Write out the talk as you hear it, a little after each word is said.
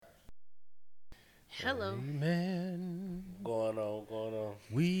Hello. Amen. Going on.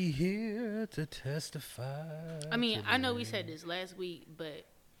 We here to testify. I mean, I know we said this last week, but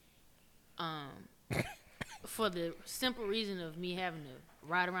for the simple reason of me having to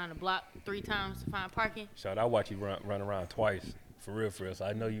ride around the block 3 times to find parking. Sean, I watch you run around twice. For real. So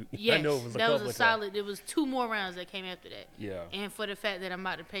I know you. Yes, I know it was a that was couple a of solid. times. There was 2 more rounds that came after that. Yeah. And for the fact that I'm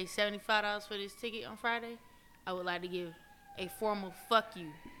about to pay $75 for this ticket on Friday, I would like to give a formal fuck you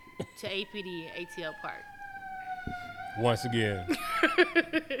to APD and ATL Park. Once again.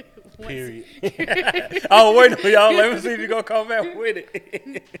 Period. Oh, wait, no, y'all. Let me see if you gonna come back with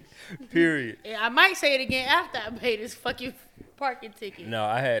it. Period. And I might say it again after I pay this fucking parking ticket. No,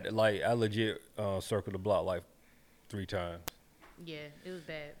 I legit circled the block like 3 times. Yeah, it was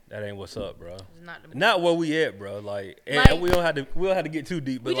bad. That ain't what's up, bro. It's not the Not where we at, bro. Like Like- we don't have to get too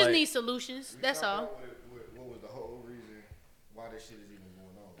deep. But We just like, need solutions. That's all. What was the whole reason why this shit is even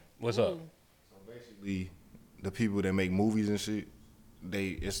going on? what's up? Ooh. So basically, the people that make movies and shit,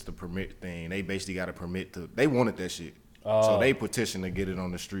 it's the permit thing. They basically got a permit to. They wanted that shit, so they petitioned to get it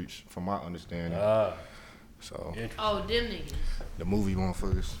on the streets. From my understanding, so Oh, them niggas. the movie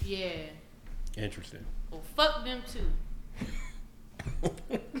motherfuckers. Yeah. Interesting. Well, fuck them too.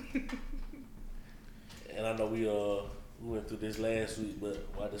 And I know we went through this last week, but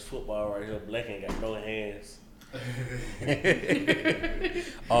while this football right here, Black ain't got no hands. Oh,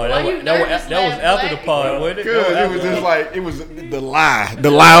 Why that you was nervous, after the Black? pod, wasn't it? Good. That It was was after- just like it was the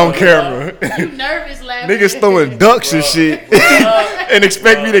lie on camera. You nervous laughing? Niggas throwing ducks and shit and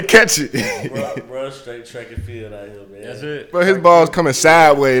expect me to catch it. Bruh, straight track and field out here, man. That's it. But his balls coming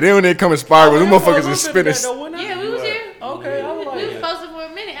sideways. They don't even coming spirals. Them motherfuckers is spinning. Yeah, we was here. Okay, I was We was like, posted for a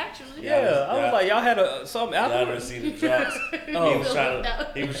minute, actually. yeah, I was like, y'all had something Y'all done after. see the drops. Oh.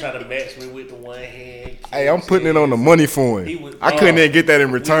 He was trying to match me with the one hand. Hey, I'm putting it on the money for He him. was- I couldn't even get that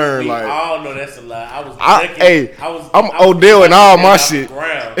in return. We Like all know that's a lie. I was Hey, ducking. I'm I was Odell and all ducking my off the shit.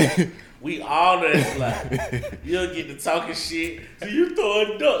 ground. We all know that's a lie. You'll get to talking shit. So you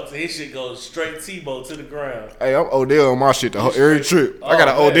throwing ducks. And his shit goes straight Tebow to the ground. Hey, I'm Odell on my shit the whole every trip. I got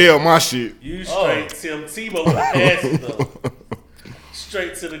an Oh, man. Odell on my shit. You straight Tim Tebow with the passes though.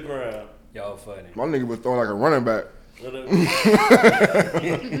 Straight to the ground. Y'all funny. My nigga was throwing like a running back.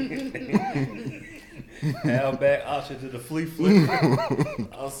 Halfback option to the flea flip.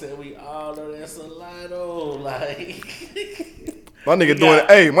 I'm saying we all know that's a lie though. Like My nigga We doing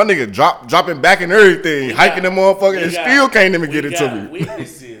got- hey, my nigga dropping back and everything, hiking them motherfucker, we and got- still can't even get we it to got me.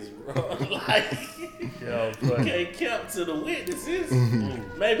 Witnesses, bro. Like Y'all funny. can't count to the witnesses.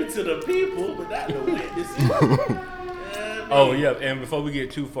 Maybe to the people, but not the witnesses. Yeah, Oh man. yeah, and before we get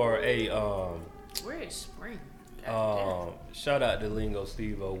too far, Where is spring? shout out to Lingo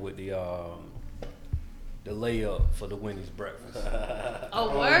Steve-O with the layup for the Wendy's breakfast. A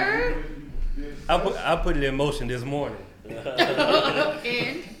word? I put it in motion this morning.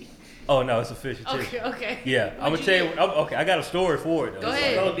 And Oh no, it's official too. okay. Yeah, I'm gonna What'd tell you you. Okay, I got a story for it though. Go I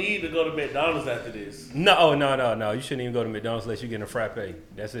ahead. don't need to go to McDonald's after this. No. You shouldn't even go to McDonald's unless you get a frappe.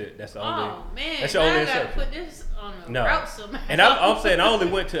 That's it. That's the only. Oh man, That's your now only I gotta exception. put this on a No. route somehow. And I'm saying I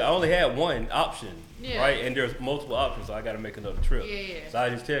only had one option, Yeah. right? And there's multiple options, so I got to make another trip. Yeah. So I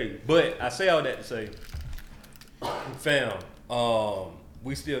just tell you. But I say all that to say, fam,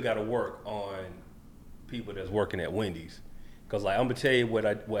 we still got to work on people that's working at Wendy's, cause like I'm gonna tell you what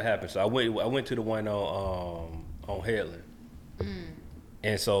happened. So I went to the one on Headland,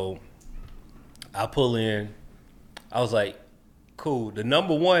 and so I pull in. I was like, cool. The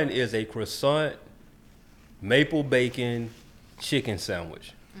number one is a croissant, maple bacon, chicken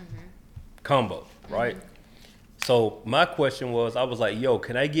sandwich combo, right? So my question was, I was like, yo,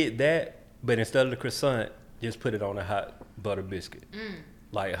 can I get that? But instead of the croissant, just put it on a hot butter biscuit,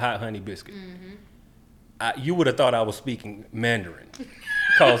 like hot honey biscuit. You would have thought I was speaking Mandarin,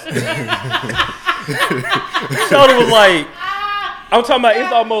 cause Shawty was like, I'm talking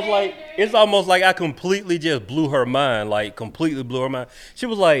about. It's almost like I completely just blew her mind, like completely blew her mind. She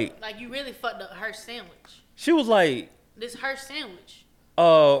was like, Like you really fucked up her sandwich. she was like, This her sandwich.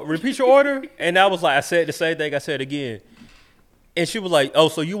 repeat your order, and I was like, I said the same thing I said again, and she was like, oh,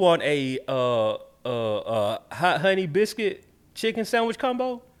 so you want a hot honey biscuit chicken sandwich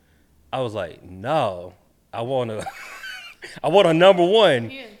combo? I was like, no, I want a number one.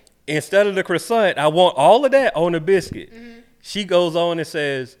 Yeah. Instead of the croissant, I want all of that on the biscuit. She goes on and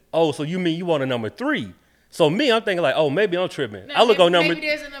says, oh, so you mean you want a number 3? So me, I'm thinking like, oh, maybe I'm tripping. Now, I look on number Maybe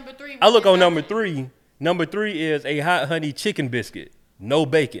there's a number 3. I look with on this number option. 3. Number 3 is a hot honey chicken biscuit, no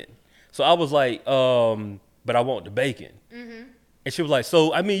bacon. So I was like, but I want the bacon. And she was like,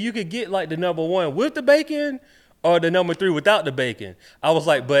 so I mean, you could get like the number 1 with the bacon, or the number 3 without the bacon. I was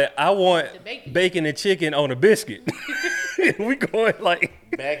like, but I want The bacon. bacon and chicken on a biscuit. We going like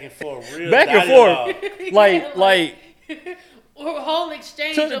Back and forth, real back and dialogue. forth, like Or whole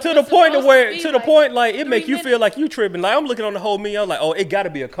exchange to of the what's point of supposed where be to the like point like it 3 make you feel minutes. like you tripping. Like I'm looking on the whole menu, I'm like, oh, it got to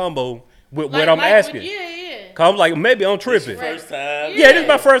be a combo with Like what I'm Mike asking. would- yeah. Cause I'm like, maybe I'm tripping. First time. Yeah, this is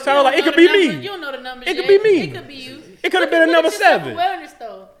my first time. You Like, don't it know could the be numbers. me. You don't know the numbers. It could yet. be me. It could be you. It could have been a Look number at your 7. self-awareness,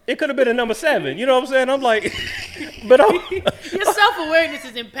 though. It could have been a number 7. You know what I'm saying? I'm like, but I'm. Your self-awareness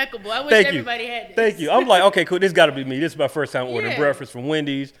is impeccable. I wish Thank you. everybody had this. Thank you. I'm like, okay, cool. This got to be me. This is my first time ordering Yeah. breakfast from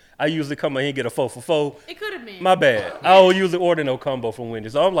Wendy's. I usually come in here and get a 4 for 4. It could have been. My bad. I don't usually order no combo from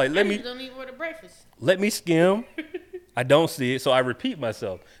Wendy's. So I'm like, I let me don't even order breakfast. skim. I don't see it, so I repeat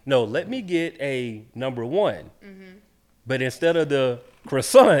myself. No, let me get a number 1. Mm-hmm. But instead of the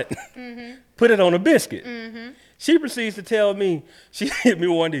croissant, put it on a biscuit. Mm-hmm. She proceeds to tell me, she hit me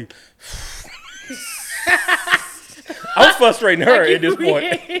one day. I'm frustrating her Like at this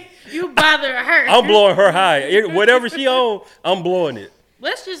point. You bother her. I'm blowing her high. Whatever she on, I'm blowing it.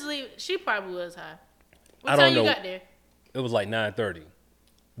 Let's just leave. She probably was high. What I time don't you know. got there? It was like 9:30,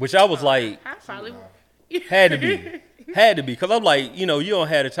 which I was like, I probably. had to be. Had to be. Because I'm like, you don't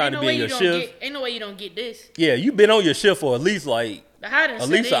have the time Ain't to no be way in you your don't shift. get. Ain't no way you don't get this. Yeah, you've been on your shift for at least like, The high done at set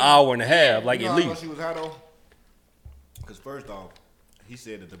least an in. hour and a half. Yeah. Like You know at how I know least. she was high though? Because first off, he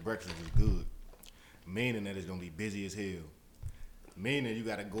said that the breakfast was good, meaning that it's gonna be busy as hell. Meaning you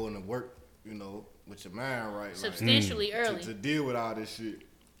gotta go into work, with your mind right, Substantially like, early. to deal with all this shit.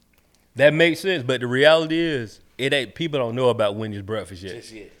 That makes sense. But the reality is, it ain't, people don't know about Wendy's breakfast yet.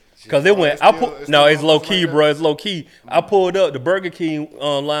 Just yet. Cause it went. it's I still- put it's no. still It's low like key, that. bro. It's low key. I pulled up. The Burger King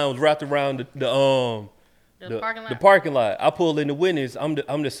line was wrapped around The parking lot. the parking lot. I pulled in the Wendy's. I'm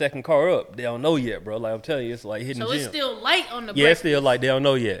the second car up. They don't know yet, bro. Like I'm telling you, it's like hitting So the it's gym. still light on the Yeah, it's breakfast. still like they don't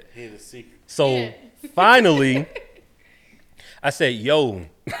know yet. Here's the secret. So Yeah. finally, I said, "Yo,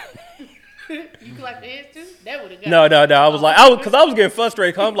 You clap your hands too? That would have got no." I was like, I was getting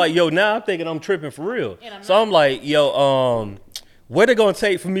frustrated. Cause I'm like, "Yo, now I'm thinking I'm tripping for real." And I'm So not. I'm like, "Yo, what it gonna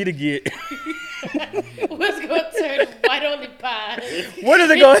take for me to get? What's going to turn white only pie? What is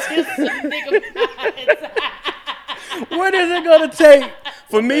it going? into some nigga pies? What is it gonna take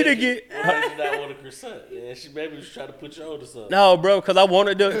for me to get?" Why did you not want a croissant? Yeah, she maybe was trying to put you on to something. No, bro, because I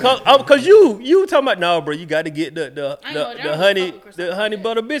wanted to. Cause you talking about no, bro. You got to get I ain't gonna- I don't the fuck honey with croissants the like honey that.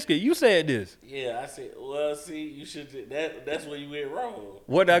 butter biscuit. You said this. Yeah, I said, well, see, you should. That's where you went wrong.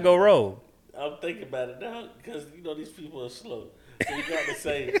 Where did I go wrong? I'm thinking about it now because these people are slow. So you got to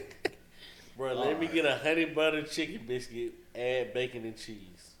say, bro, let me get a honey butter chicken biscuit, add bacon and cheese.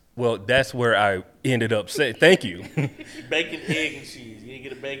 Well, that's where I ended up saying thank you. Bacon, egg, and cheese. You didn't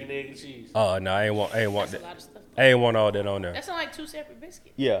get a bacon, egg, and cheese. Oh no, I ain't want That's a that. lot of stuff. I ain't want all that on there. That's not like 2 separate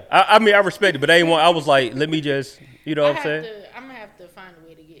biscuits. Yeah, I mean I respect it, but I ain't want. I was like, let me just, you know what I'm saying? I'm gonna have to find a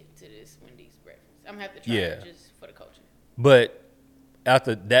way to get to this Wendy's breakfast. I'm gonna have to try Yeah. it just for the culture. But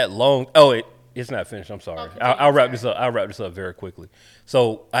after that long, it's not finished. I'm sorry. Oh, continue, I'll wrap sorry. this up. I'll wrap this up very quickly.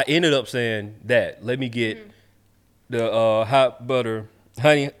 So I ended up saying that let me get the hot butter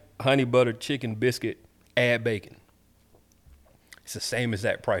honey butter chicken biscuit, add bacon. It's the same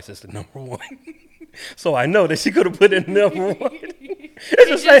exact price as the number 1. So I know that she could have put in number 1.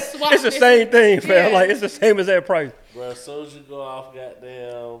 It's just swapped the it. same thing, fam. Yeah. Like it's the same exact price. Bro, as soon as you go off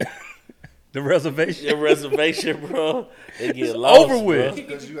goddamn The reservation. your reservation, bro, they get lost, over with. bro.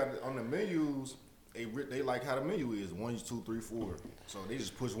 Because you got on the menus, they like how the menu is 1, 2, 3, 4. So they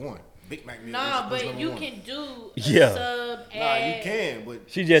just push 1. Big Mac meal. Nah, they just push but number you 1. can do a Yeah. sub. Nah, you add- can, but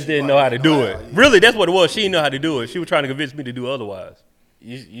She just didn't know probably how to do know it. how, yeah. Really, that's what it was. She didn't know how to do it. She was trying to convince me to do otherwise.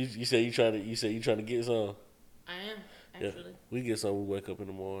 You say you trying to get some. I am Yeah, actually. we get some. We wake up in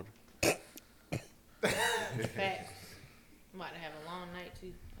the morning. Facts. I'm about to have a long night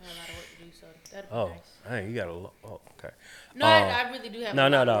too. I have a lot of work to do, so that'll be Oh, nice. hey, you got a okay. No, I really do have No, a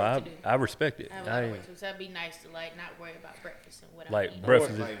no, lot no. of work to do. I respect it. I have a lot of work to do, so that'd be nice to like not worry about breakfast and what Like I eat.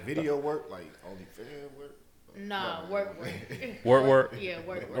 breakfast. Like video work, like only fan work. Nah, work. Work. Yeah,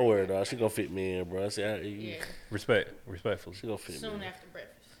 work. Don't worry, dog. She gonna fit me in, bro. I say, Yeah, Respectfully. she gonna fit soon me. after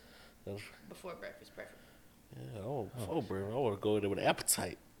breakfast. In. Before breakfast, preferably. Yeah, I want, bro. I want to go in there with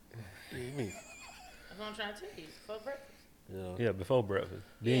appetite. What do you mean? That's what I'm trying to tell you. Before breakfast. Yeah. Yeah, before breakfast.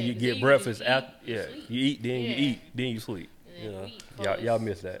 Then Yeah, you 'cause get then you breakfast just after. eat, you Yeah, sleep. you eat, then you Yeah. eat, then you sleep. And then Yeah. we eat Y'all close.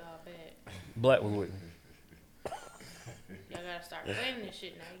 missed that. It's all bad. Black was with me. Y'all gotta start planning this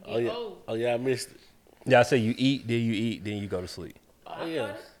shit now. Oh You get yeah. old. Oh yeah, I missed it. Yeah, I say you eat, then you go to sleep. Oh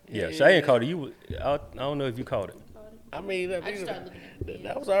yeah. Yeah, Cheyenne called it. I don't know if you called it. I mean, that, I just started looking at it.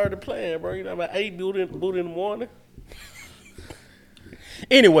 that was already planned, bro. You know about 8 boot in the morning.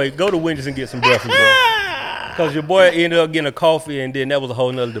 Anyway, go to Wendy's and get some breakfast, bro. Because your boy ended up getting a coffee, and then that was a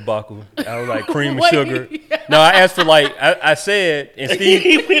whole nother debacle. I was like, cream and Wait. sugar. No, I asked for like, I said, and He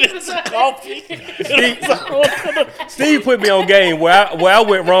Steve went into coffee. Steve put me on game. Where I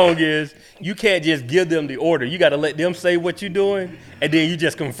went wrong is you can't just give them the order. You got to let them say what you're doing, and then you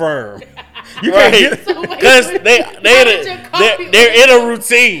just confirm. You can't Right. give, Because they're in a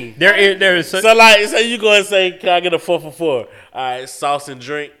routine. there is So you go and say, can I get a 4 for 4? All right, sauce and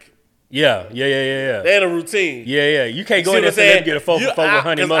drink. yeah. They're in a routine. Yeah. You can't go See in what there I'm and say, let me get a 4 for 4 with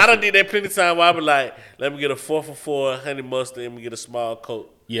honey 'cause I mustard. done did that plenty of time where I be like, let me get a 4 for 4 honey mustard and we get a small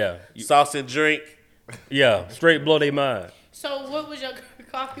Coke. Yeah. Sauce and drink. Yeah. Straight blow their mind. So what was your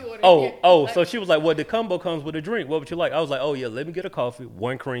coffee order? So she was like, well, the combo comes with a drink. What would you like? I was like, oh, yeah, let me get a coffee,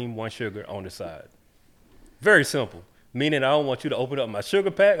 1 cream, 1 sugar on the side. Very simple. Meaning I don't want you to open up my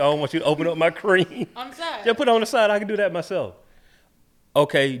sugar pack. I don't want you to open up my cream. On the side. Just put it on the side. I can do that myself.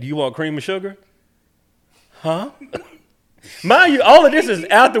 Okay, do you want cream and sugar? Huh? Mind you, all of this is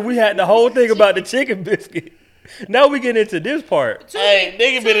after we had the whole thing about the chicken biscuit. Now we get into this part. Hey,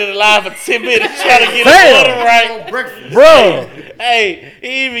 nigga been in the line for 10 minutes trying to get Damn. the order right. Breakfast. Bro, Hey, he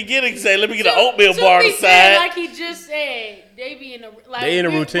ain't even get it. Say, let me get an oatmeal To bar on be the fair, side. like he just said, they be in a like They in a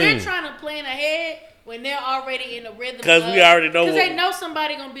we're routine. trying to plan ahead when they're already in a rhythm. 'Cause we already know Because what- they know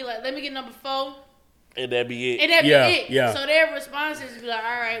somebody gonna be like, let me get number 4, And that be it. and that be Yeah, it. yeah. So their response is be like,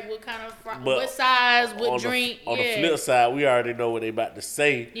 all right, what kind of But what size, what on drink? on yeah. the flip side, we already know what they about to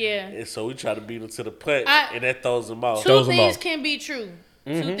say. Yeah. And so we try to beat them to the punch, I- and that throws them off. Two Throws 'em things off. can be true.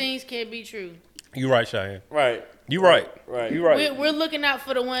 Mm-hmm. Two things can be true. you right, Cheyenne. Right. You right. Right. You right. We're looking out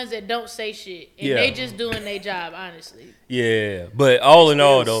for the ones that don't say shit, and Yeah. they just doing their job, honestly. Yeah, but all in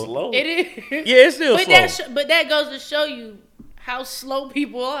all, though, Slow. It is. yeah, it's still But slow. but that goes to show you how slow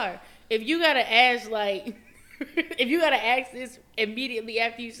people are. If you gotta ask like, if you gotta ask this immediately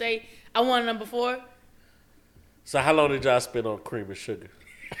after you say, "I want number 4," So how long did y'all spend on cream and sugar?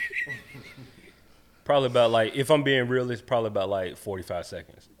 Probably about like, if I'm being real, it's probably about like 45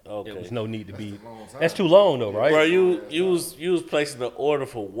 seconds. Okay. There was no need to be. That's too long though, right? Bro, you was placing the order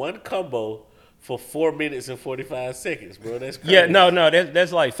for 1 combo for 4 minutes and 45 seconds, bro. That's crazy. Yeah, no,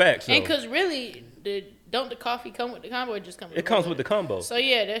 that's like facts. and though. because really, don't the coffee come with the combo or just come with It comes with the combo. So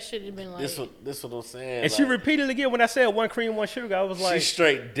yeah, that should have been like. This what I'm saying. And she like, repeated again when I said 1 cream, 1 sugar. I was she's like,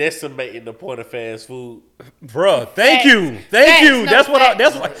 straight decimating the point of fast food. bruh, thank Facts. you. Thank Facts, you. no, That's what facts.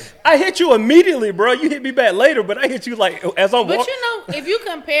 that's what I hit you immediately, bro. You hit me back later, but I hit you like as I'm But walking. you know, if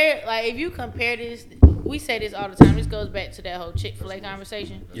you compare this, we say this all the time. This goes back to that whole Chick-fil-A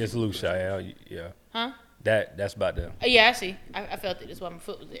conversation, Yes, Luke, Cheyenne. Yeah. huh? That's about them. Yeah, I see. I felt it. That's why my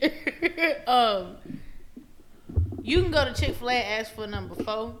foot was there. You can go to Chick-fil-A and ask for number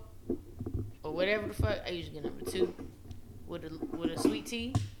 4 or whatever the fuck. I usually get number 2 with a sweet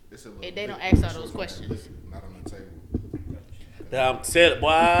tea. And they don't ask all those questions. Not on the table. Now I'm telling, boy,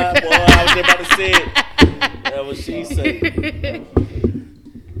 I was just about to say it. That's what she said.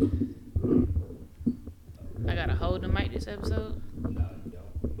 I gotta hold the mic this episode.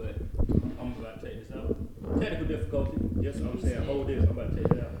 But I'm about to take this out. Technical difficulty. Yes, I'm saying hold this. I'm about to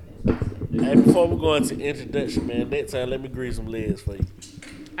take it out. Hey, before we go into introduction, man, next time let me grease some legs for you.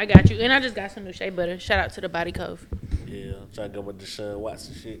 I got you. And I just got some new shea butter. Shout out to the Body Cove. Yeah, I'm trying to go with Deshaun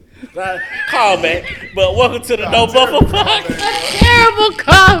Watson shit. Right, call back. But welcome to the No Buffer Podcast. Terrible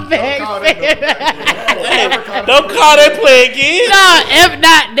callback. Hey, don't call that play again. No, if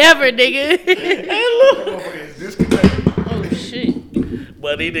not, never, nigga. Hey, look. Oh, shit.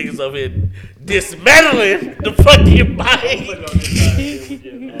 But these niggas over here dismantling the fucking mic.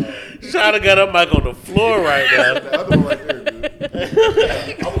 Shawty got her mic on the floor right now. The other one right there,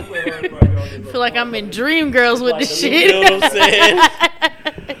 dude. I feel like I'm in Dreamgirls with this You shit. know what I'm saying?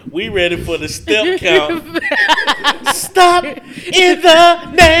 We ready for the step count. Stop in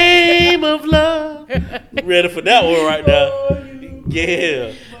the name of love. Ready for that one right now.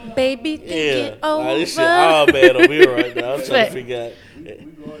 Yeah. Baby, think Yeah. it over. Nah, this shit all bad over here right now. I'm trying to figure out.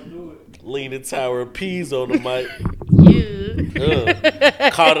 Leaning Tower of P's on the mic. Yeah.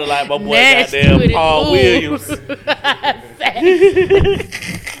 Caught it like my boy Nasty goddamn with it. Paul Ooh. Williams.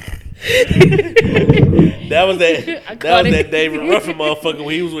 That was that David Ruffin motherfucker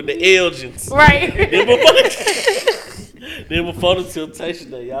when he was with the Elgins. Right. Then before the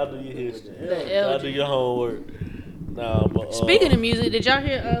Temptation Day, y'all do your history. Y'all do your homework. Nah, but Speaking of music, did y'all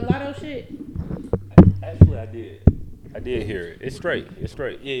hear Lotto shit? Actually, I did. I did hear it. It's straight. It's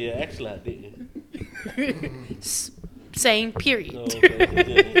straight. yeah, actually I didn't. Same period. Oh,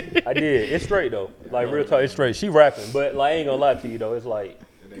 okay. I did. It's straight though. Like real talk, it's straight. She rapping, but like I ain't gonna lie to you though. It's like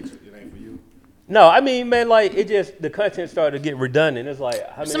It ain't for you. no. I mean, man, like it just the content started to get redundant. It's like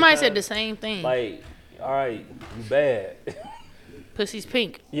how many Somebody times? said the same thing. Like all right, you bad. Pussy's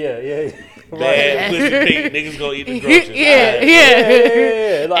pink. Yeah. Bad pussy pink niggas gonna eat the groceries.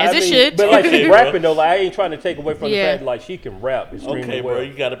 Yeah. Like, As it should. But like she's rapping though, like I ain't trying to take away from the Yeah. fact that, like she can rap extremely Okay, well. bro,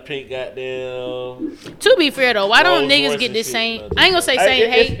 you got a pink goddamn. To be fair though, why don't Rolls niggas Royce get and this shit, same? man. I ain't gonna say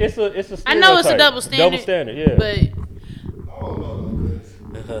same hate, It's a I know it's a stereotype. double standard. Double standard, yeah. but Oh no,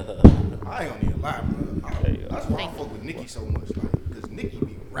 I ain't gonna even lie, bro. That's why I fuck with Nicki so much, like, cause Nicki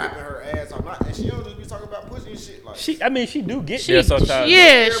be rapping her ass off, and she don't just be talking about pussy and shit. Like, she do get she, there sometimes.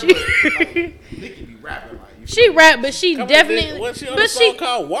 yeah, but, she like, Nicki be rapping like you she rap, but she definitely, What's she on but a song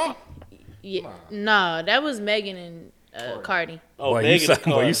called WAP? yeah, nah, that was Megan and Cardi. Oh, Boy,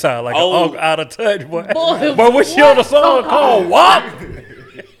 Megan you sound like Oh. an unk out of touch, boy. Boy, Boy, what's she on the song called WAP?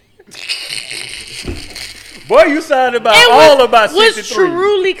 Boy, you sounded about all about was 63.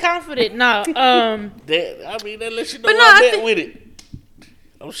 truly confident. Nah, That, I mean, that lets you know But no, I I bet think- with it.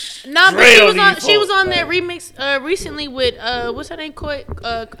 I'm nah, but straight she was on. these She was folks, on that man. remix recently with what's her name? I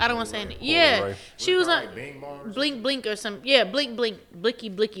don't want to say it. Yeah, Ray. she was on like Bing Bars. Blink Blink or something. Yeah, Blink Blink, Blicky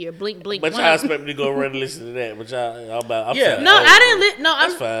Blicky or Blink Blink. But one y'all of them. expect me to go run and listen to that? But y'all, I'm Yeah. saying, No, oh, I didn't.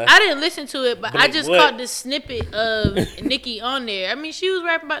 That's fine. I didn't listen to it, but I Blink just what? caught this snippet of Nicki on there. I mean, she was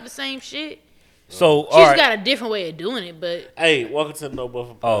rapping about the same shit. So, She's all right. got a different way of doing it, but Hey, welcome to the No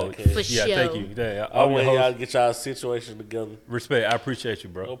Buffer Oh, Podcast. For yeah, sure. thank you. Yeah, I'll all wait your y'all hosts, get y'all situation together. respect. I appreciate you,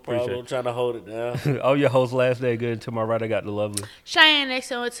 bro. No problem. I'm Appreciate trying to hold it down. you. All your hosts last day good. To my right, I got the lovely. Cheyenne next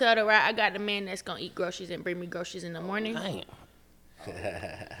to the right, I got the man that's gonna eat groceries and bring me groceries in the morning. I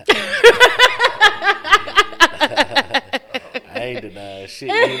ain't denying shit.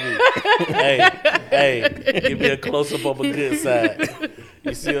 Hey, give me a close up on my good side.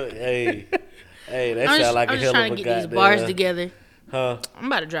 You see, hey, that sound like I'm a just hell trying of to a get these goddamn. bars together. Huh? I'm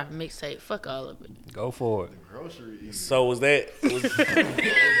about to drop a mixtape. Fuck all of it. Go for it. Grocery, So was that?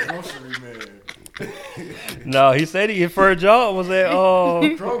 grocery man. No, he said he for a job was at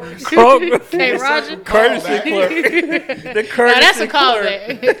Kroger's. Kroger. Hey, Roger. Courtesy clerk. The courtesy Now that's a clerk.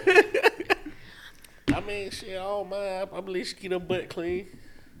 callback. I mean, shit, I don't mind. I believe she keep her butt clean.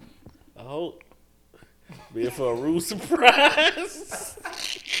 I hope. Be it for a rude surprise.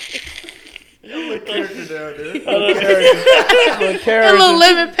 Character down there. A little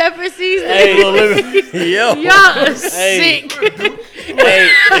lemon pepper season. Hey, Yo. Y'all are Hey. sick. hey,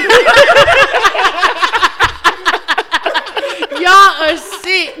 Y'all are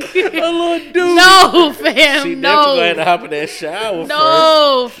sick. No, fam. she definitely gonna have No. to hop in that shower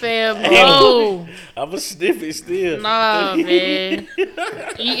No, fam. No. first. I'ma sniff it still. Nah, man.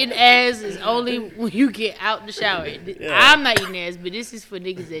 Eating ass is only when you get out the shower. I'm not eating ass, but this is for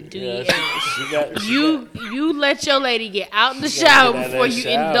niggas that do Yeah, eat ass. she You let your lady get out the She gotta shower get out before that you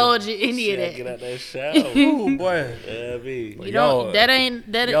shower. indulge in any She of gotta that. get out that shower. Ooh, boy. Yeah, I mean. You don't. Y'all- That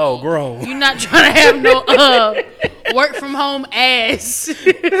ain't. That Y'all grown. You're not trying to have no work from home ass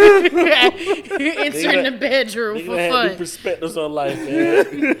entering the bedroom Nigga for had new fun. perspectives on life,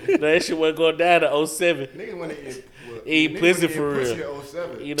 man. That shit wasn't going down in 07. Niggas wanna eat Eat pussy for real. Pussy at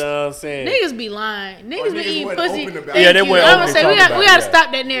 07. You know what I'm saying? Niggas be lying. Niggas Or be niggas eating wasn't pussy. open about Thank Yeah, they you. weren't I'm open gonna say talking we about gotta it,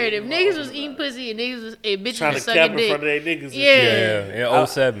 stop that narrative. Niggas was eating pussy and niggas was bitches Trying was to cap sucking in front of dick. their niggas. and Yeah. shit. Yeah, in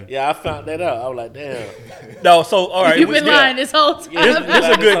 07. Yeah, I found that out. I was like, damn. No, so all right. You've was been there- lying this whole time. Yeah. This is a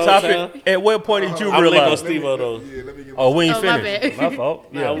good This whole topic. time. At what point did you I'm Lego realize? Steve-O though. Yeah, let me get Oh, we ain't Oh, my finished. bad. My fault.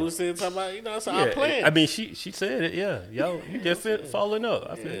 Yeah, Yeah. we was sitting talking about, you know, so Yeah, I'm playing. I mean, she said it. Yeah, yo, you just following up.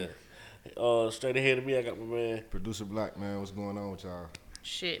 I feel. Yeah. Straight ahead of me, I got my man. Producer Black, man, what's going on with y'all?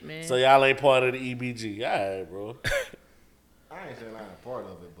 Shit, man. So y'all ain't part of the EBG. All right, bro. I ain't saying I'm a part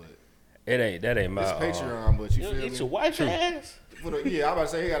of it, but That ain't my. it's Patreon, but you You feel don't eat your me? wife's ass. Yeah, I'm about to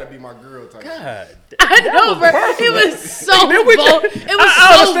say he gotta be my girl type. God. I know, bro. It was so Then we vulgar. just- It was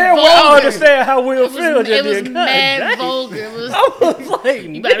I so understand. I vulgar. understand how Will It feels. was, it was mad vulgar. It was, I was like,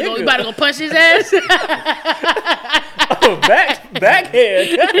 you better go punch his ass.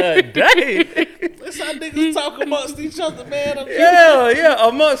 backhand. God dang. That's how niggas talk amongst each other, man. Yeah,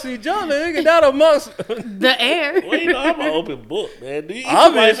 amongst each other, nigga, not amongst. The air. Well, you know, I'm an open book, man. Do you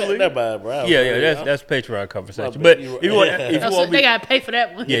Obviously. Never mind, bro. Yeah, that's Patreon conversation. My But bad. if you want, if you Oh, so want they me, gotta pay for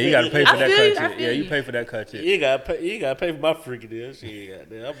that one. yeah, you gotta pay for I that feel you, cut I shit. feel Yeah, you you. pay for that cut shit. You ain't gotta pay for my freaking deal. Shit,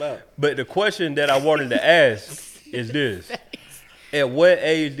 goddamn, I'm out. But the question that I wanted to ask is this: at what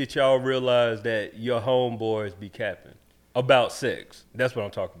age did y'all realize that your homeboys be capping about sex? That's what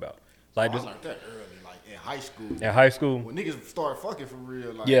I'm talking about. Like I this, learned that early, like in high school. in high school. When niggas start fucking for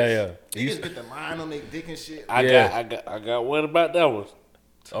real, like Yeah. niggas get the line on their dick and shit. I Yeah. got one about that one.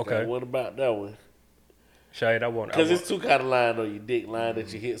 Okay. Got one about that one. Shade, I want Because it's two kind of line on your dick. Line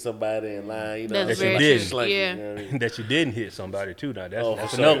that you hit somebody and line, you know, That's That you very did. true. slang, Yeah. you know what I mean? that you didn't hit somebody too. Now that's, Oh,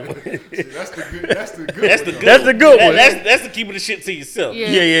 that's for sure. another one. See, that's the good. That's the good. That's the one, good. That's the good one. That's the keeping the shit to yourself. Yeah.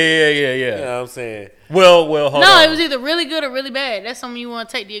 Yeah. You know what I'm saying? Well, hold No, on. it was either really good or really bad. That's something you want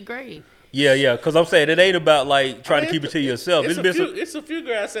to take to your grave. Yeah, because I'm saying it ain't about like trying to keep it to yourself. It's, It's it's a few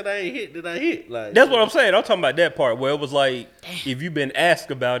girls said I ain't hit that I hit. Like that's what I'm saying. I'm talking about that part where it was like, if you've been asked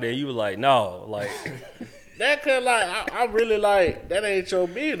about it, you were like, no, like, that could like I really like that ain't your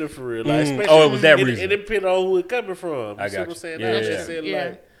business for real. Like, especially Oh, it was that reason. It depends on who it coming from. You I see got what I'm you. saying? Yeah, I yeah. just said Yeah.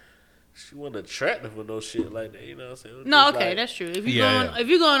 like she wasn't attractive with no shit like that. You know what I'm saying? No, Just okay, like, that's true. If you Yeah, going yeah. if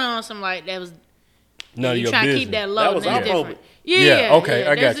you're going on some like that was none of you your trying to business. keep that low, That was then our it's different. moment. Yeah, okay,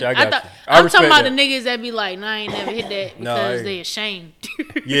 I got that's you, I it. got thought- you. I I'm talking respect about the that. niggas that be like, nah, I ain't never hit that No, because I- they ashamed.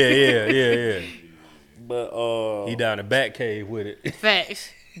 But He down the back cave with it.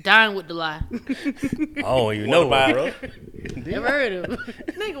 Facts. Dying with the lie. I don't even What know, about- bro. Never heard of him.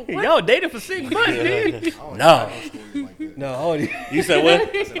 Nigga, what? Y'all dated for 6 months, dude. I don't No. have no stories like that. No, I don't even. you said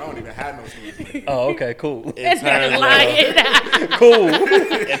what? I said I don't even have no stories like that. Oh, okay, cool. In terms, Lying. Cool.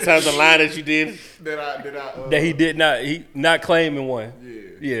 in terms of line that you did. That he did not, he not claiming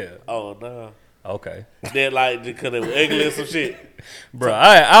one. Yeah. Oh no. Okay. Then like because it was ugly or some shit. Bro,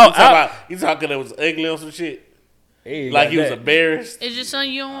 You talking it was ugly or some shit? Hey, Like got he was that. embarrassed? It's just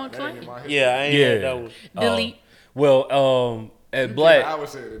something you don't want to That ain't in claim. my head. Yeah, I ain't Yeah. had that one. Delete. Well, at I Black. would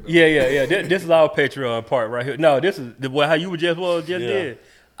say it. Though. Yeah. This is our Patreon part right here. No, this is the how you were just Yeah. did.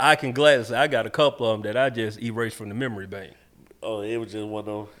 I can gladly say I got a couple of them that I just erased from the memory bank. Oh, it was just one of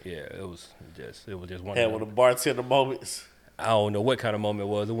those. Yeah, it was just one Had of one them. of the bartender moments. I don't know what kind of moment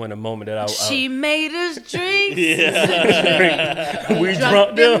it was. It wasn't a moment that She made us drink. Yeah. we drunk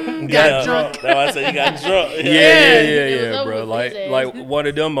drunk them. them, Got got drunk. drunk. Now I said you got drunk. it was Yeah, over bro. with his Like ass. one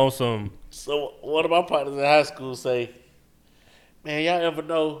of them on some. So one of my partners in high school say, "Man, y'all ever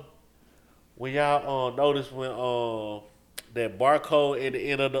know when y'all notice when that barcode at the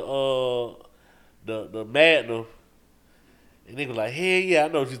end of the Magnum?" And nigga like, "Hell yeah, I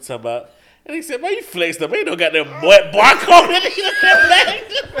know what you talking about." And he said, "Man, you flexed up. Ain't no goddamn barcode at the end of that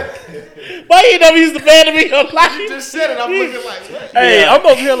Magnum. Why you never used the Magnum in your You life?" just said it. I'm looking like. What? Hey, Yeah. I'm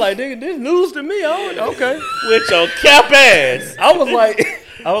over here like, nigga, this news to me. Okay. With your cap ass. I was like,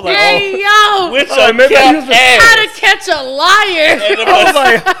 oh. Hey, yo. With Oh, your maybe I cap used to- How to ass. catch a liar. And I was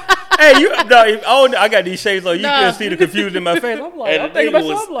like, hey, I got these shades on. You Nah. can see the confusion in my face. I'm like, And I'm the thinking nigga about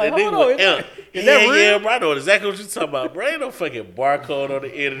was, something. I'm like, the hold nigga on. was Is that real? yeah, bro. I know exactly what you talking about, bro. Ain't no fucking barcode on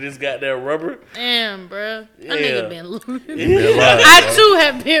the end of this goddamn rubber. Damn, bro. That Yeah. nigga been losing. lying, I too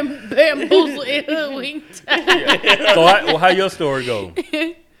have been bamboozled and hoodwinked. So how your story go?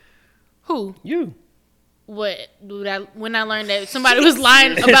 Who? You. What? When I learned that somebody was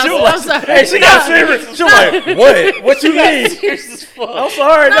lying about She was I'm like, sorry. hey, she got serious. She was like, what? What you mean? Serious as fuck. I'm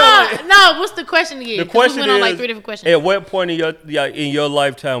sorry. No. No, what's the question again? The 'Cause question we went on like is, 3 different questions. at what point in your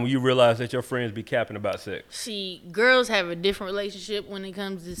lifetime will you realize that your friends be capping about sex? See, girls have a different relationship when it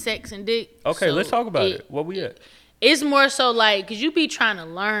comes to sex and dick. Okay, So let's talk about it. What we at? It's more so like, cause you be trying to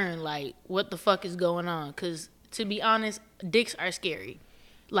learn like what the fuck is going on. Cause to be honest, dicks are scary.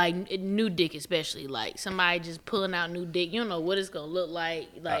 Like new dick especially. Like somebody just pulling out new dick. You don't know what it's gonna look like.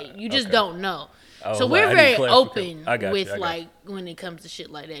 Like you just okay. don't know. I So was we're like, I very need clarification. open I got you, with I got like when it comes to shit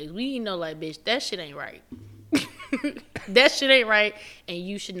like that. We know like, bitch, that shit ain't right. That shit ain't right, and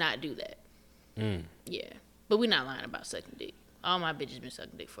you should not do that. Mm. Yeah, but we're not lying about sucking dick. All my bitches been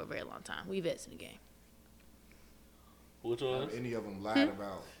sucking dick for a very long time. We vets in the game. Which one? Have any of them lied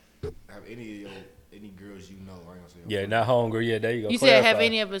about? Have any girls you know? I ain't gonna say. Yeah, not hungry. Yeah, there you go. You said have Clarify.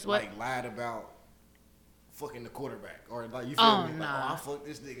 any of us what? Like lied about fucking the quarterback or like you feel Oh, me? Like, nah. I fucked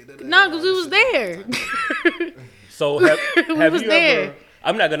this nigga. No, because we was there. So have was you there. ever?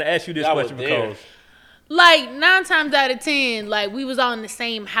 I'm not gonna ask you this I was question there. because Like 9 times out of 10, like we was all in the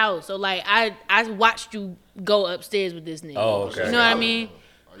same house. So like I watched you go upstairs with this nigga. Oh, okay. You know what I mean?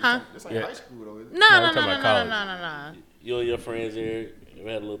 Huh? It's like Yeah. high school though. Isn't it? No, No, no, I'm no, talking no, about no, no, college. no, You and your friends here ever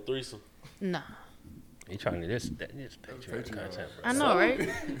had a little threesome? no. No. he trying to this Patreon content. Bro. I know, right?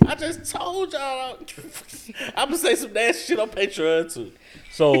 I just told y'all. I'm gonna say some nasty shit on Patreon too.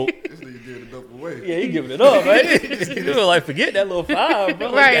 So This nigga giving it up away. yeah, he giving it up, man. You know, like forget that little 5,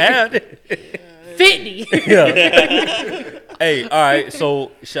 bro. Right. Yeah. 50. Yeah. Hey, all right.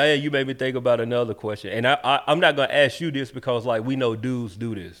 So Shia, you made me think about another question, and I'm not gonna ask you this because like we know dudes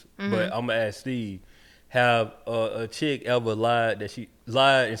do this, but I'm gonna ask Steve. Have a chick ever lied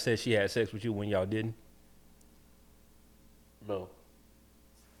and said she had sex with you when y'all didn't? No.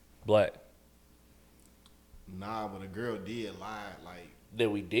 Black. Nah, but a girl did lie. Like That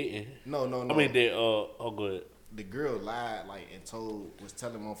we didn't. No. I mean, that, oh, go ahead. The girl lied, like, and was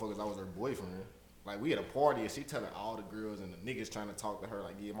telling motherfuckers I was her boyfriend. Like, we had a party, and she telling all the girls and the niggas trying to talk to her,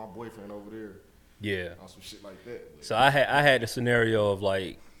 like, yeah, my boyfriend over there. Yeah. On some shit like that. But So I had the scenario of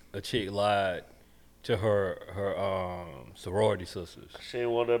like a chick lied to her sorority sisters. She ain't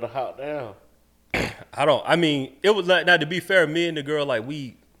want her to hop down. I mean, it was like, now to be fair, me and the girl, like,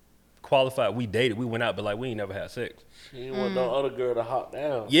 we qualified, we dated, we went out, but like we ain't never had sex. She ain't want no other girl to hop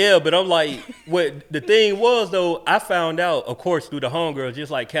down. Yeah, but I'm like, what the thing was though, I found out, of course, through the homegirls,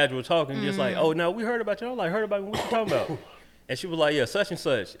 just like casual talking, just like, oh no, we heard about you. I'm like, heard about what you talking about? And she was like, yeah, such and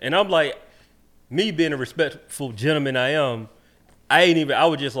such. And I'm like, me being a respectful gentleman I am, I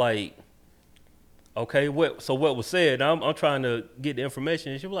was just like, okay, what was said? I'm trying to get the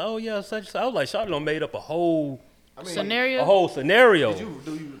information. And she was like, oh yeah, such and such. I was like, Charlotte made up a whole Scenario? A whole scenario. Did you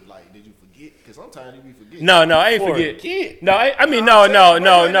forget? Because sometimes you be forgetting. No, I ain't For a forget. kid. No, I mean, No. no.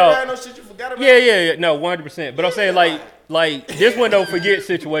 No shit you forgot about. Yeah, no, 100%. But I'm saying like this one don't forget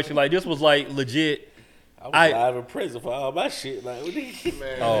situation. Like this was like legit. I was live in prison for all my shit. Like, what Man,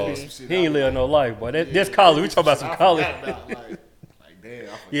 Oh, that be some shit he ain't I live no life, boy. That's college. We talking about some college. forgot about, like, damn. I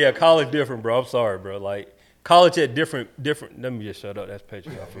forgot. Yeah, college different, bro. I'm sorry, bro. Like college at different. Let me just shut up. That's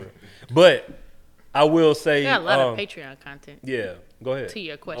Patreon for real. But I will say, We got a lot of Patreon content. Yeah, go ahead. To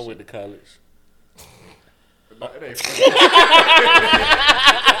your I question. went to college. No, it ain't funny.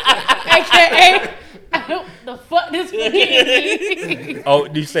 AKA, the fuck this forgetting me. Oh,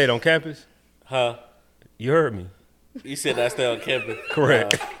 did you say it on campus? Huh? You heard me. You said I stay on campus.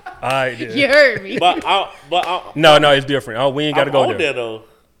 Correct. All right. Then. You heard me. But No, it's different. Oh, we ain't got to I'm go on there. though.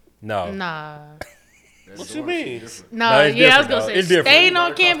 No. Nah. What you mean? No, it's yeah, I different, was gonna dog. say It's different. staying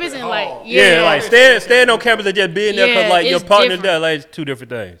on campus and like Yeah, like staying on campus and just being there because Yeah, like your it's partner's different. there. Like it's two different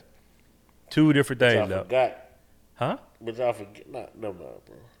things. Two different I things, though. forgot. Huh? But y'all forget. Nah, never mind,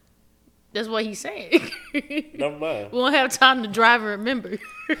 bro. That's what he's saying. Never mind. We won't have time to drive and remember.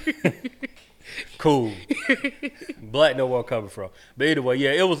 Cool. Black know where I'm coming from. But anyway,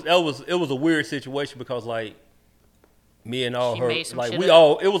 yeah, it was a weird situation because like me and all She her made some like shit we up.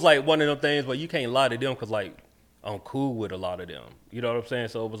 all it was like one of them things where you can't lie to them because like I'm cool with a lot of them. You know what I'm saying?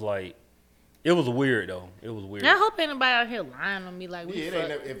 So it was like it was weird though. It was weird. I hope ain't nobody out here lying on me like we Yeah, it fuck. ain't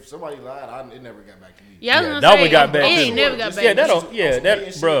never, if somebody lied, it never got back to me. Yeah, I was Yeah, gonna that say, one got back it ain't too. never got back. Yeah, to that me. don't- yeah, that-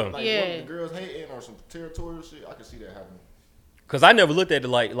 hating shit, bruh. Like Yeah. one of the girls hating or some territorial shit, I can see that happening. Cause I never looked at it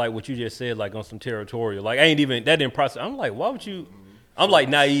like what you just said, like on some territorial. Like I ain't even that didn't process. I'm like, why would you? I'm like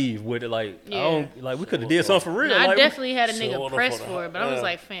naive with it. Like I Yeah. don't like we could have did something for real. No, I like, definitely had a So nigga on press the- for it, but I was yeah.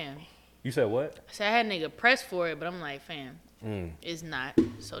 like, fam. You said what? I said I had a nigga press for it, but I'm like, fam, Mm. it's not.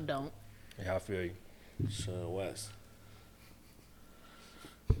 So don't. Yeah, I feel you. Sean West.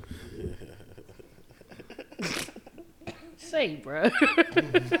 Say, bro.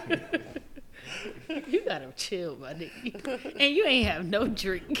 You gotta chill, my nigga. And you ain't have no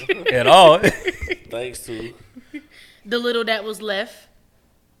drink. At all. Thanks to The little that was left.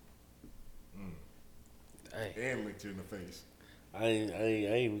 And licked you in the face. I ain't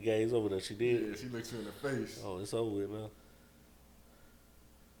even gaze over that. She did. Yeah, she licked you in the face. Oh, it's over with now.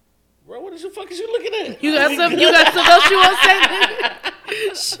 Bro, what the fuck is you looking at? You got something else you want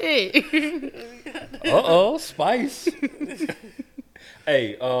to say? Shit. Spice.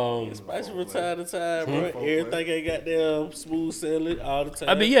 Hey, Spice from time to time, bro. Everything ain't goddamn smooth sailing all the time.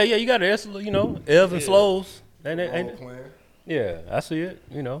 I mean, yeah, you got to ebbs and flows. Ain't Role playing. yeah, I see it.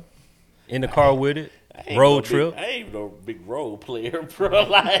 In the car with it, I ain't road no trip. I ain't no big role player, bro.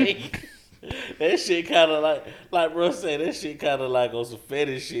 Like that shit kind of like bro said, that shit kind of like on some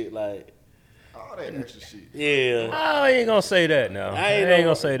fetish shit. Like All that extra shit. yeah, I ain't gonna say that now. I ain't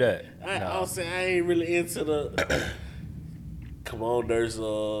gonna say that. I'm saying I ain't really into the. Come on, there's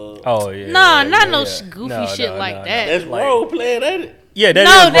Oh yeah. Nah, yeah, not yeah, no yeah. goofy No, shit no, like no, that. that's like- role playing, ain't it? Yeah, that No,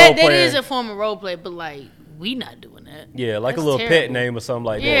 is role that playing. is a form of role play, but like we not doing that. Yeah, like That's a little pet terrible. name or something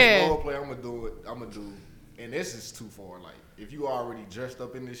like Yeah. Role play, I'm gonna do, and this is too far. Like, if you already dressed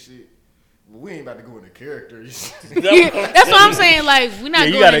up in this shit, we ain't about to go into character. Yeah, that's what I'm saying. Like we're not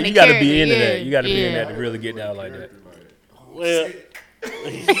that. going You gotta into be into character. that. You gotta be in yeah. that to really get down like that. Well,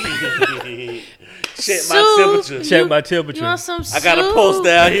 check my Soup. temperature. Check my You temperature. want some I got a soup? post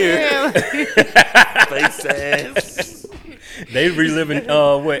down here. Yeah. Face ass. They reliving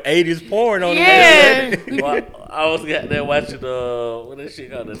 80s porn on Yeah. Well, I was got there watching what that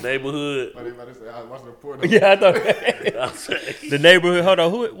shit called, The Neighborhood. But everybody say, I was watching the porno. the Yeah, I thought I was like, the neighborhood. Hold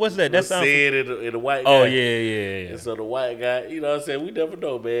on, what's that? That sounds. said in the white guy. Oh yeah. And so the white guy, you know what I'm saying? We never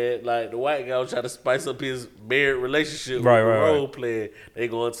know, man. Like, the white guy was trying to spice up his married relationship Right, with right, the role playing. They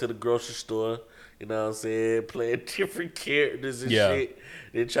go into the grocery store, You know what I'm saying? Playing different characters and Yeah. shit.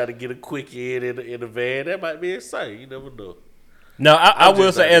 Then try to get a quick in the van. That might be exciting. You never know. No, I I'm will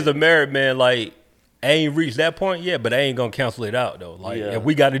just say saying. as a married man, like I ain't reached that point yet, but I ain't gonna cancel it out though. Like Yeah. if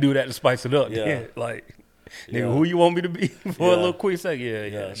we got to do that to spice it up, Yeah. then, like Yeah. nigga, who you want me to be for a Yeah. little quick second? Yeah.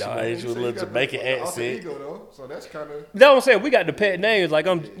 Yeah, she Nah, made you a little Jamaican Alter accent. ego though, so that's kind of. That's what I'm saying. We got the pet names like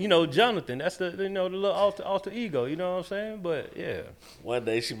I'm, Jonathan. That's the the little alter ego. You know what I'm saying? But yeah, One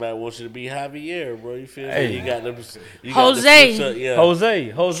day she might want you to be Javier, bro. You feel Hey. me? You got them. Jose. Yeah.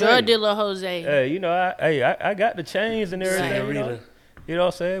 Jose. Drug dealer Jose. Hey, I got the chains and everything. Senorita. You know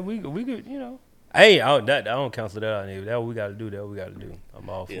what I'm saying? We could, Hey, I don't cancel that out. Nigga. That what we got to do. That what we got to do. I'm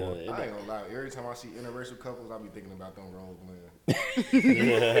all for Yeah. it. I ain't gonna lie. Every time I see interracial couples, I be thinking about them roles, man.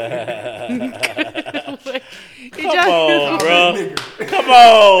 Come on, bro. Come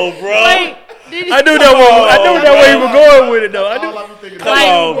on, bro. Wait, did you I knew that way you were going with it though. I knew. All I be thinking Come like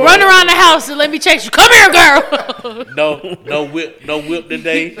on, bro. run around the house and let me chase you? Come here, girl. No whip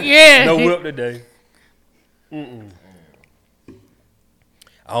today. Yeah. No whip today.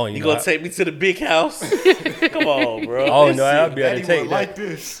 I don't even You know. gonna take me to the big house? Come on, bro. I don't know. I'll be able Daddy to take was that. like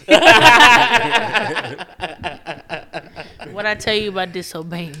this. What I tell you about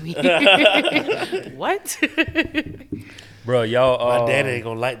disobeying me? What? Bro, y'all. My daddy ain't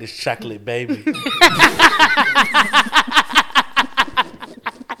gonna like this chocolate baby.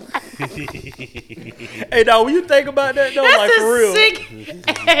 Hey, dog, when you think about that though, like That's for a real.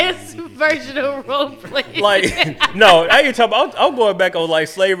 sick ass version of role play. Like, no, I ain't talking about. I'm going back on like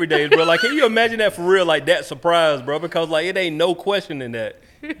slavery days, bro. Like, can you imagine that for real? Like that surprise, bro? Because like it ain't no question in that.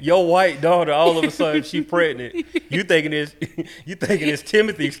 Your white daughter, all of a sudden, she pregnant. You thinking it's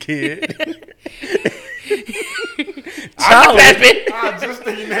Timothy's kid. Charlie, I was just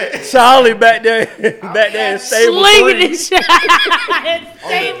thinking that. Charlie back there in stable slinging 3. this shit at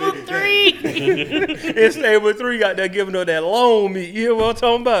stable 3. In stable 3, got there giving her that long meat. You hear what I'm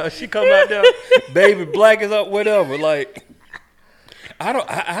talking about? She come out there, baby black as up, whatever. Like, I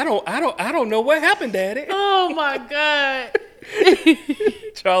don't know what happened, Daddy. Oh my god.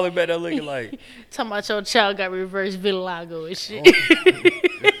 Charlie back there looking like, Talking about your child got reverse vitiligo and shit.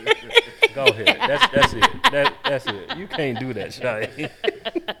 go ahead. That's it. That's it. You can't do that, Shy.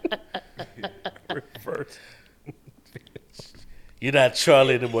 Reverse. You're not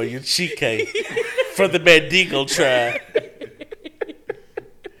Charlie anymore. You're Chike from the Mandingo tribe.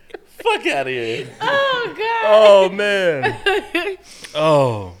 Fuck out of here. Oh god. Oh man.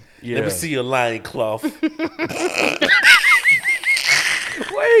 Oh yeah. Let me see your lion cloth.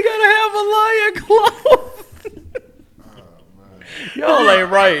 Why you gotta have a lion cloth? Y'all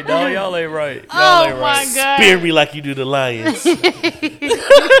ain't right, dog. Y'all ain't right. Y'all Oh ain't my right. god. Spear me like you do the lions.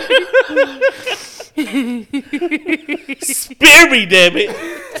 Spear me, damn it.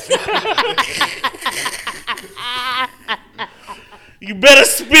 You better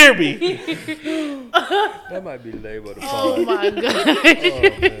spear me. That might be the name of the Oh pod. my god.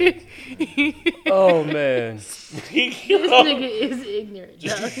 Oh man. This nigga is ignorant.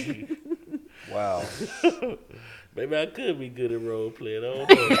 dog. Wow. Maybe I could be good at role playing. I don't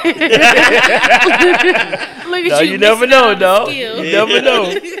know. Look at No, you. you never missing know, out on dog. skill. You never know.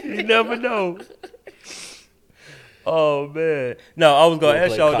 You never know. Oh man. No, I was gonna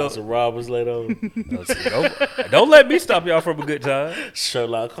ask y'all Cops though. and robbers later on. Don't let me stop y'all from a good time.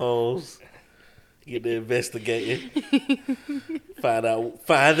 Sherlock Holmes. Get the investigating. Find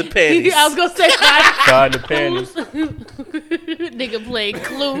the panties. I was gonna say Find the panties. nigga played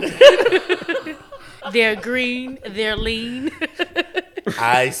Clue. They're green. They're lean.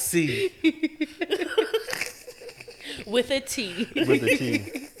 I see. With a T. With the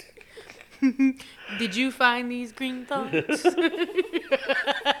T. Did you find these green thoughts?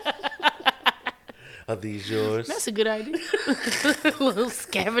 Are these yours? That's a good idea. Little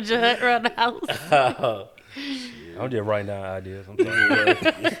scavenger hunt around the house. I'm just writing down ideas. I'm sorry.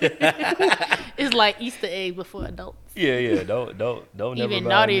 It's like Easter egg before adults. Yeah. Don't never Even mind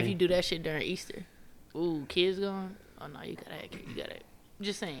naughty me. if you do that shit during Easter. Ooh, kids gone? Oh no, you gotta have kids. You gotta.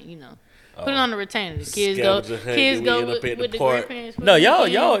 Just saying, you know. Put it on the retainer. The kids go. Scavenger hunt, Kids then we go end up at with the the park. grandparents. No, with the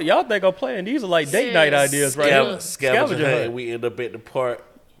kids. y'all think I'm playing. These are like date night ideas right Yeah. now. Scavenger hunt. hunt. We end up at the park.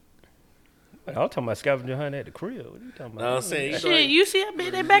 I'm talking about scavenger hunt at the crib. What are you talking about? Know what I'm saying? Shit, you see how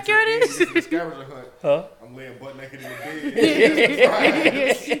big that backyard is? Scavenger hunt. Huh? I'm laying butt naked in the bed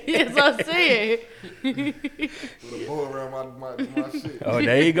That's what I'm saying. with a bow around my shit. Oh,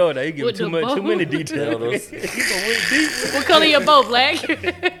 there you go. They give With too the bow. many Hell, details. those What color your boat, black?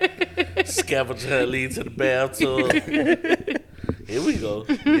 scavenger hunt lead to the bathtub. Here we go.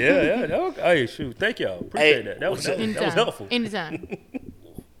 Yeah. Hey, shoot. Thank y'all. Appreciate Hey, that. That was Anytime. helpful. Anytime.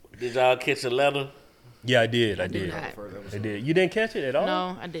 Did y'all catch Atlanta? Yeah, I did. not. I did. You didn't catch it at all?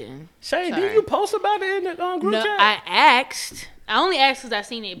 No, I didn't. Shane, Sorry. did you post about it in the group No, chat? I asked. I only asked because I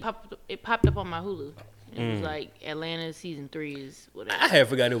seen it. It popped up on my Hulu. It was like Atlanta season 3 is whatever. I had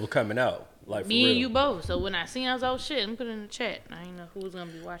forgotten it was coming out. Like, for Me real. and you both. So when I seen it, I was like, oh shit, let me put it in the chat. I didn't know who was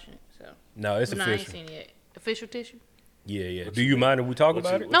gonna be watching it. So No, it's no, I ain't official. seen it yet. Official tissue? Yeah. Do you mind if we talk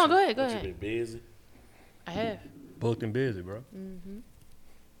about it? No, go ahead. Go You ahead. been busy? I have. Booked and busy, bro.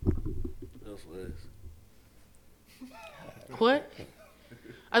 That's what it is. What?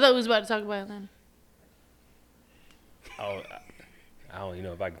 I thought we was about to talk about Atlanta. I don't even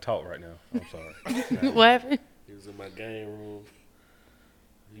know if I can talk right now. I'm sorry. What happened? He was in my game room.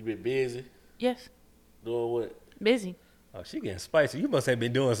 You been busy? Yes, Doing what? busy. Oh, she getting spicy. You must have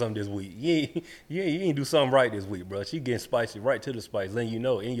been doing something this week. You ain't do something right this week, bro. She getting spicy right to the spice, letting you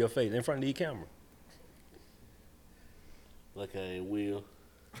know in your face, in front of the camera. Like I ain't will.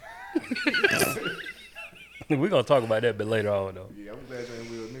 We're gonna talk about that a bit later on, though. Yeah, I'm glad you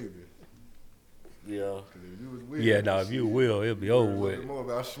ain't will neither. Yeah. 'Cause if you was will, Yeah, no, if you will, it'll be over with. More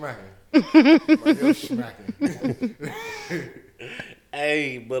about smacking. About your smacking.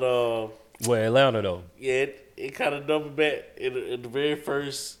 Hey, but Well, Atlanta though. yeah, it kind of doubled back in the very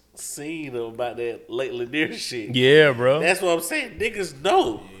first scene about that Lake Lanier shit. Yeah, bro. That's what I'm saying. Niggas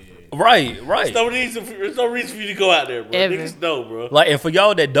know. Right. There's no reason for you to go out there, bro. Ever. Niggas know, bro. Like, and for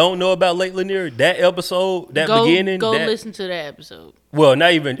y'all that don't know about Lake Lanier, that episode, that beginning, Go that, listen to that episode. well,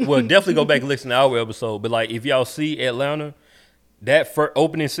 not even, well, definitely go back and listen to our episode. But like, if y'all see Atlanta, that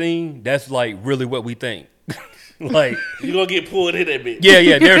opening scene, that's like really what we think. Like, You gonna get pulled in that bitch.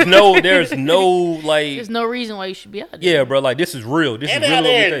 yeah. There's no like, There's no reason why you should be out there. yeah, bro. Like, this is real. This And is out really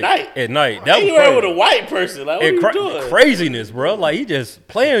what we there think. at night. At night, that And was you out with a crazy. white person. Like, what And are you doing? craziness, bro. Like, he just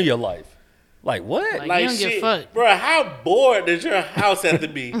playing your life. Like, what? Like, you don't give a fuck. Bro, how bored does your house have to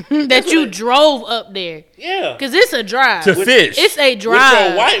be? That you drove up there. Yeah. Because it's a drive. To fish. It's a drive.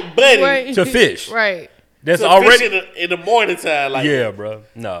 your white buddy Right. To fish. Right. That's to already. fish in the morning time. Like, Yeah, bro.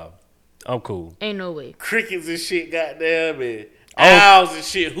 No, I'm cool. Ain't no way. crickets and shit, goddamn, and Oh. owls and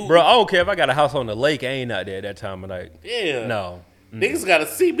shit. Who, Bro, I don't care if I got a house on the lake. I ain't out there at that time of night. yeah. No. Niggas gotta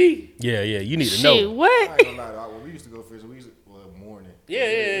see me. Yeah. You need to Shit, know. I what? ain't gonna lie, when we used to go fishing, morning.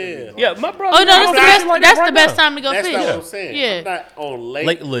 Yeah. Yeah, my brother. Oh, no, that's the best, like that's that the best right now. time to go That's fish. not what I'm saying. Yeah. I'm not on Lake,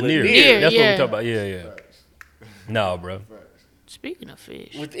 Lake Lanier. Lanier, That's what yeah. we talking about. Yeah. No, bro. Speaking of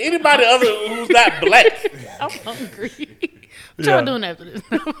fish, With anybody other who's not black. I'm hungry. What Yeah. y'all doing after this?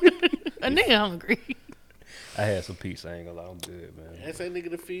 A nigga hungry. I had some pizza. I ain't gonna lie. I'm good, man. That's that nigga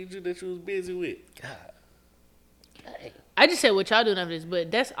to feed you that you was busy with. I just said what y'all doing after this, but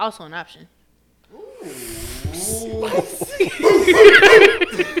that's also an option.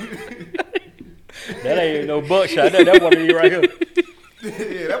 That ain't no buckshot. That one of you right here.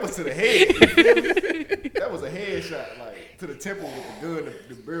 Yeah, that was to the head. You feel me? That was a headshot, like to the temple with the gun,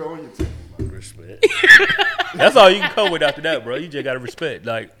 the barrel on your temple. Like, Respect. That's all you can come with after that, bro. You just gotta respect.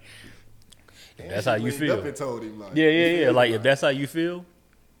 Like, if that's how you leaned feel. Up and told him, like, Yeah. Like, if that's how you feel,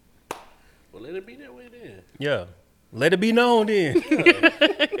 Well, let it be that way then. yeah. Let it be known then.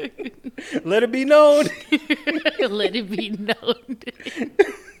 Let it be known. Let it be known.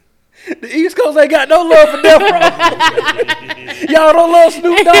 The East Coast ain't got no love for Death Row. Y'all don't love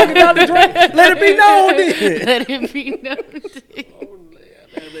Snoop Dogg and Dr. Dre. Let it be known then. Let it be known.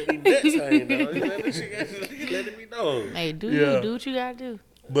 Let me nuts hang though. Let it be known. Hey, do what you gotta do.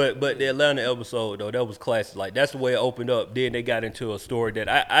 But the Atlanta episode though, that was classic. Like, that's the way it opened up. Then they got into a story that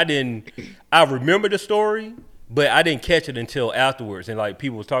I remember the story, but I didn't catch it until afterwards. And like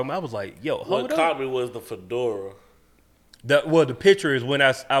people was talking about, I was like, yo, What hold caught up. me was the fedora. The picture is when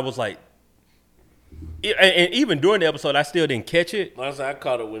I was like, and even during the episode, I still didn't catch it. Honestly, I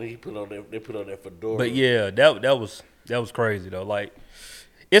caught it when they put on that fedora. But yeah, that was crazy though. Like,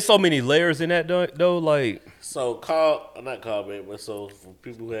 it's so many layers in that though. Like, So not comment, but so for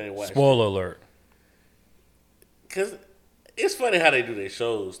people who ain't watched, spoiler alert. because it's funny how they do their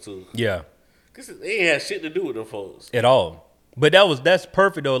shows too. Yeah, Cause they ain't had shit to do with them folks. at all. But that's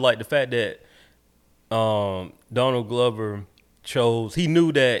perfect though. Like the fact that Donald Glover he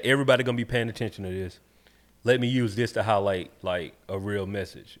knew that everybody gonna be paying attention to this. Let me use this to highlight like a real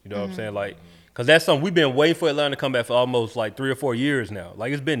message. You know what I'm saying? Like, cause that's something we've been waiting for Atlanta to come back for almost like 3 or 4 years now.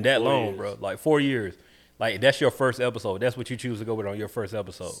 Like, it's been that 4 long, years. bro. Like 4 years. Like, that's your first episode. That's what you choose to go with on your first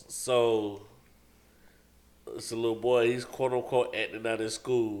episode. So it's a little boy. He's quote unquote acting out in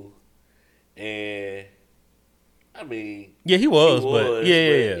school, and I mean, Yeah, he was, but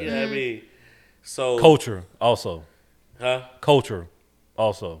yeah. You know what I mean? So Culture also. huh? Culture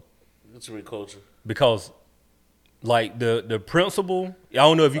also. What's your culture? Because like the principal. I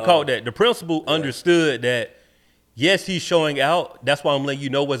don't know if you caught that. The principal understood that. Yes, he's showing out. That's why I'm letting you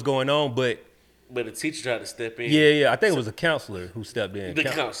know what's going on. But the teacher tried to step in. Yeah. I think it was a counselor who stepped in. The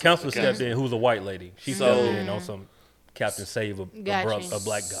counselor stepped in, who was a white lady. She stepped in on some Captain Save a black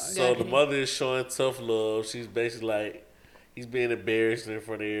guy. So the mother is showing tough love. She's basically like, he's being embarrassed in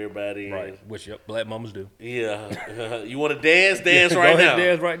front of everybody. Right, which black mamas do. Yeah. You want to dance? Dance Go right ahead, now.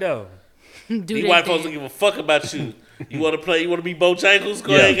 dance right now. These white folks don't give a fuck about you. You want to play? You want to be Bojangles?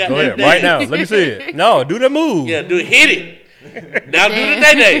 Go ahead, go ahead. Right now. Let me see it. No, do the move. Yeah, hit it. Now do the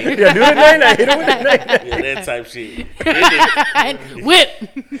day. Yeah, do the day. Hit it with the day. Yeah, that type shit. Whip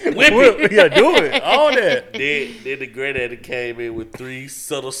it. Yeah, do it. All that. Then the granddaddy came in with 3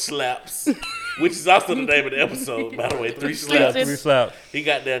 subtle slaps, which is also the name of the episode, by the way. 3 slaps. 3 slaps. He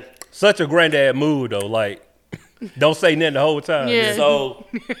got that. Such a granddad mood, though. Like, don't say nothing the whole time. Yeah. So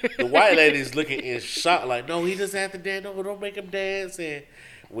the white lady's looking in shock, like, no, he doesn't have to dance. No, don't make him dance. And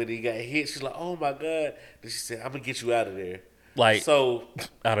when he got hit, she's like, oh my God. Then she said, I'm going to get you out of there. Like, so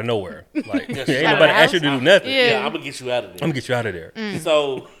out of nowhere. Like, ain't out nobody asked you to do nothing. Yeah, I'm going to get you out of there. I'm going to get you out of there.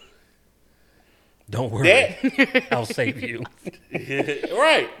 So don't worry. I'll save you.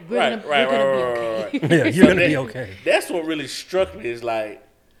 Right. Yeah, you're going to be okay. That's what really struck me is like,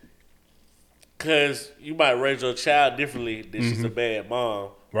 because you might raise your child differently than she's a bad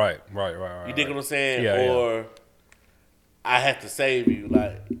mom. Right. You dig what I'm saying? Yeah, or I have to save you.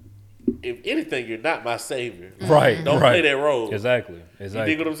 Like, if anything, you're not my savior. Right. Don't play that role. Exactly. You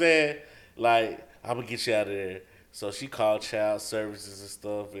dig what I'm saying? Like, I'm going to get you out of there. So she called child services and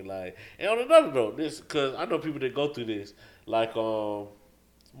stuff. And on another note, because I know people that go through this, like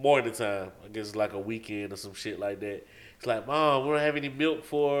morning time. I guess it's like a weekend or some shit like that. It's like, Mom, we don't have any milk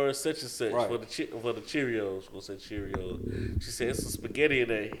for such and such, for the Cheerios. We'll say Cheerios. She said, it's some spaghetti in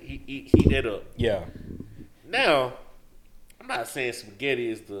there. Heat that up. Yeah. Now, I'm not saying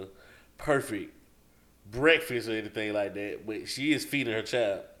spaghetti is the perfect breakfast or anything like that, but she is feeding her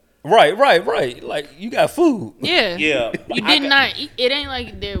child. Right. Like, you got food. Yeah. Yeah. You did not. It ain't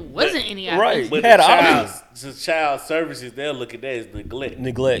like there wasn't any option. Right. But had the child services, they'll look at that as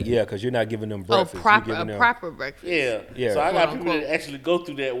neglect. Yeah, because you're not giving them breakfast. Proper breakfast. Yeah. So I got people that actually go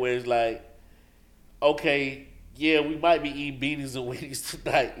through that where it's like, okay, yeah, we might be eating beanies and Wheaties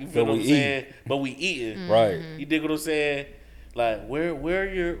tonight. You feel what I'm saying? But we eating. Right. You dig what I'm saying? Like, where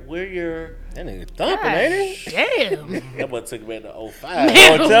your that nigga thumping, ain't he? Damn. that boy took him back to 05.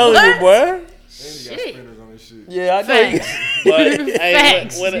 I'm telling you, boy. Shit. Yeah, I know. But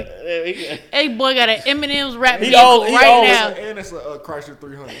Facts. Hey, boy, got an M&M's rap vehicle right now. And it's a Chrysler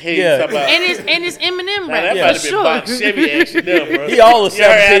 300. Yeah. And it's M&M rap that for sure. Box Chevy action there, bro. He all of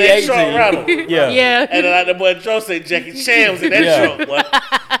 17, 18. Yeah. And like the boy Joe said, Jackie Chan was in that trunk, boy.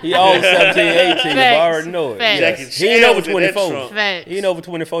 He all of 17, 18. I already know it. Jackie He ain't Chan over was in that 24. trunk. He ain't over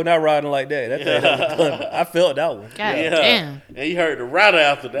 24, not riding like that. I felt that one. God damn. And you heard the rider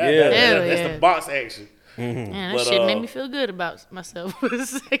after that. Yeah. That's the box action. Mm-hmm. Man, that shit made me feel good about myself for a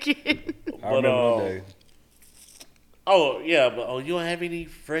second. I remember one day. Oh, yeah, but you don't have any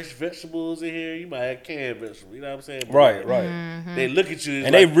fresh vegetables in here? You might have canned vegetables. You know what I'm saying? But Right. Mm-hmm. They look at you.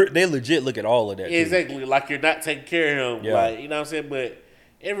 And they legit look at all of that. Too. Exactly. Like you're not taking care of him. Yeah. Like, you know what I'm saying? But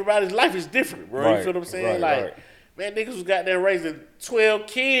everybody's life is different, bro. Right. You feel what I'm saying? Man, niggas was goddamn raising 12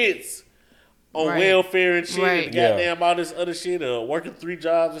 kids on welfare and shit. Right. And goddamn all this other shit. Working 3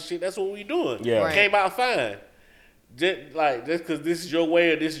 jobs and shit. That's what we doing. Yeah. Right. Came out fine. Just because this is your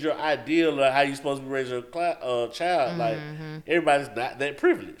way or this is your ideal of how you supposed to be raising a child, like everybody's not that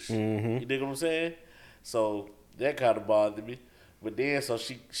privileged. You dig what I'm saying? So that kind of bothered me. But then so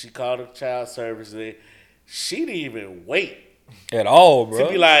she called the child service and she didn't even wait At all, bro.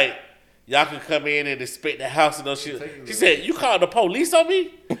 to be like, y'all can come in and inspect the house and those shit. She said, you called the police on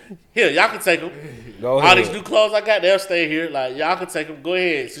me? Here, y'all can take them. Go All ahead. these new clothes I got, they'll stay here. Like, y'all can take them. Go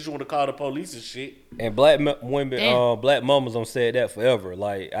ahead, since you want to call the police and shit. And black women, black mamas don't say that forever.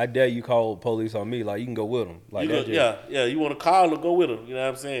 Like, I dare you call police on me. Like, you can go with them. Like that. Yeah. You want to call or go with them. You know what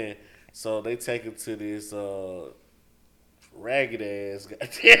I'm saying? So they take him to this ragged ass.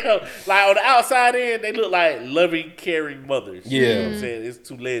 Goddamn. Like on the outside end, they look like loving, caring mothers. Yeah. You know what I'm saying? It's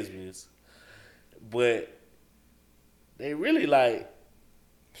 2 lesbians, but they really like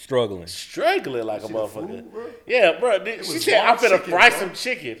struggling like a motherfucker. Food, bro? Yeah, bro. She said, "I'm finna fry some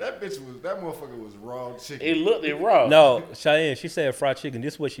chicken." That motherfucker was raw chicken. It looked raw. No, Cheyenne, she said fried chicken.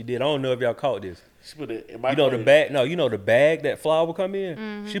 This is what she did. I don't know if y'all caught this. She put it in You know the bag? No, you know the bag that flour come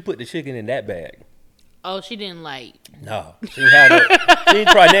in? She put the chicken in that bag. Oh, she didn't like. No, she ain't had no. She ain't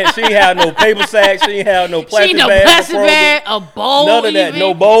tried that. She ain't had no paper sack. She ain't had no She plastic ain't no bag. plastic for bag, a bowl. None of that. even.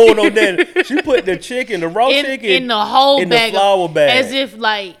 No bowl. No that. She put the chicken, the raw chicken, in the whole in bag, the flour bag, as if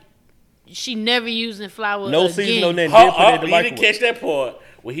like she never using flour. no again. seasoning on that. Oh, Dip it in the you didn't microwave. catch that part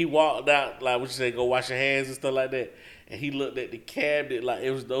when he walked out, like what you say, go wash your hands and stuff like that. And he looked at the cabinet like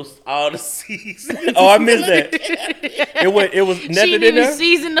it was those all the seasons. Oh, I missed that. It was She nothing didn't in even there.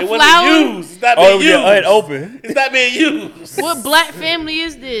 season the It flour. wasn't used. It's not Oh, being yeah, it used. open. It's not being used. What black family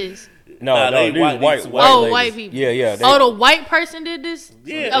is this? No, Nah, no, they these white- white, these white. Oh, ladies. white people. Yeah. They, Oh, the white person did this?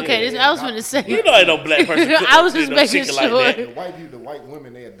 Yeah, Okay, yeah. I was going to say. You know, ain't no black person. I was cooking just no making chicken sure. Like The that. white people, the white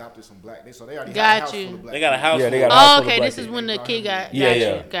women, they adopted some black. So they already Got had a house you. full of black. They got a house. Yeah, they full. got a house Oh, full of okay. black This is people. when the kid got. Yeah, got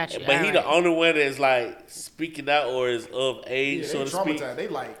yeah. You, got you. But he All the right. only one that's like speaking out or is of age, Yeah, so they to speak. traumatized. They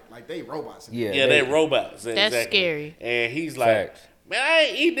like they robots. Yeah, Yeah, they robots. That's exactly. scary. And he's like, Facts. man, I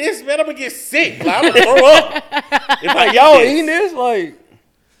ain't eat this, man. I'm gonna get sick. Like, I'm gonna throw up. If I eat Y'all this. eating this? Like,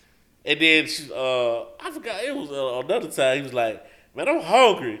 And then I forgot it was another time. He was like, man, I'm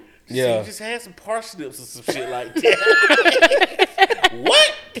hungry. She Yeah. said, you just had some parsnips or some shit like that.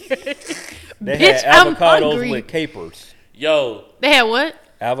 What? they Bitch, had I'm avocados hungry. with capers. Yo, They had what?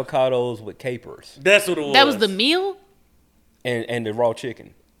 Avocados with capers that's what it was. That was the meal? and the raw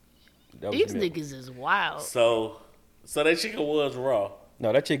chicken. That was These the meal. niggas is wild. So that chicken was raw.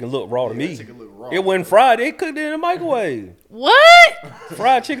 No, that chicken looked raw to me. that chicken look raw. It wasn't fried. They cooked it in the microwave. What?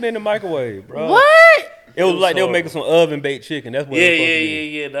 Fried chicken in the microwave, bro. What? It was was like they were horrible. making some oven baked chicken. That's what Yeah,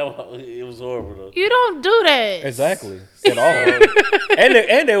 it was supposed to be. yeah. It was horrible though. You don't do that. Exactly. At all.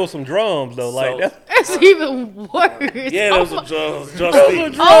 and there was some drums though. Like So- that's That's even worse. Yeah, oh, those my, were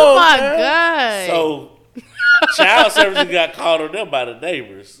drums. oh my god. So child services got called on them by the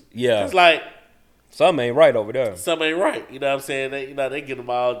neighbors. Yeah. It's like something ain't right over there. something ain't right. You know what I'm saying? They get them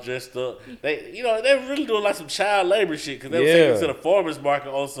all dressed up. They really doing like some child labor shit because they were taking Yeah. it to the farmers market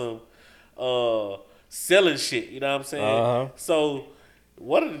on some selling shit. You know what I'm saying? Uh-huh. So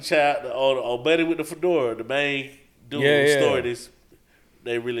one of the child, or buddy with the fedora, the main dude Yeah, whose yeah. story this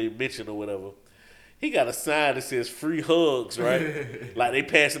they really mentioned or whatever. He got a sign that says free hugs, right? Like they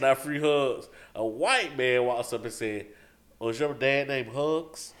passing out free hugs. A white man walks up and said, "Oh, is your dad named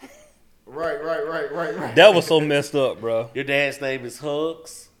Hugs? Right. That was so messed up, bro. Your dad's name is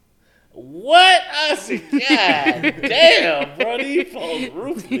Hugs?" What? I said, God damn, bro, these folks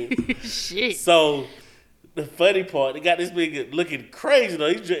ruthless. Shit. So the funny part, they got this nigga looking crazy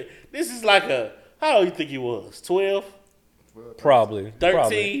though. This is like how old you think he was? 12? Probably. 13?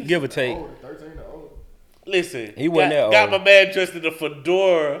 Probably. Give or take. 13 or older. Listen, He wasn't that got old. my man dressed in a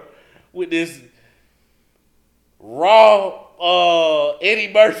fedora with this raw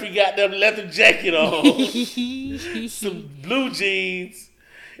Eddie Murphy got them leather jacket on, some blue jeans,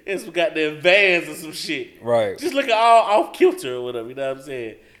 and some goddamn Vans or some shit. Right. Just looking all off kilter or whatever. You know what I'm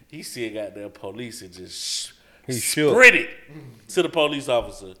saying? He said goddamn police and just He shook. sprinted to the police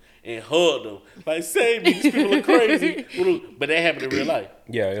officer and hugged him like, "Save me! These people are crazy." But that happened in real life.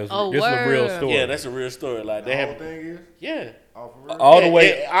 Yeah, it was, Oh, this is a real word. story. Yeah, that's a real story. Like The that whole happened. thing is Yeah. all for real. all the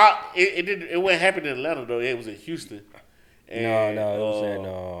way. It didn't. It wasn't happening in Atlanta though. It was in Houston. No, And, it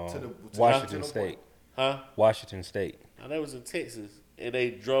was in to the- Washington to the State. huh? Washington State. No, that was in Texas, and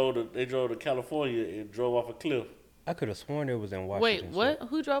they drove to California and drove off a cliff. I could have sworn it was in Wait, Washington. what? State.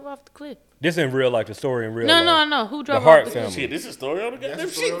 Who drove off the cliff? This in real life. The story in real No, life. no. Who drove Hart off the family. Shit, this is a story on the goddamn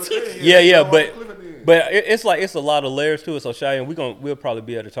That's the story shit of the too. thing. Yeah, All but the Cliff then. but it's like it's a lot of layers to it. So Cheyenne, we'll probably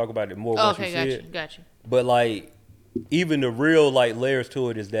be able to talk about it more Oh, once okay, you got see you, it. got you. But like even the real like layers to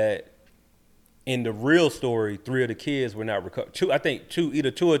it is that in the real story, 3 of the kids were not recovered.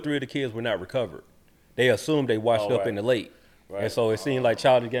 Either 2 or 3 of the kids were not recovered. They assumed they washed Oh, up right. in the lake, Right. and so it seemed like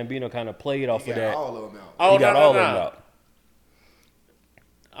Childish Gambino kind of played off He of got that. all of them out. Oh, He got no, all of no, them no. out.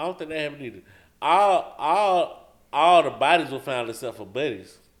 I don't think that happened either. All the bodies were found except for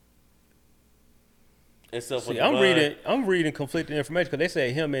Buddy's. Except for See, Devon. I'm reading conflicting information because they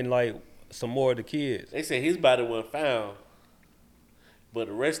say him and like some more of the kids. They said his body wasn't found, but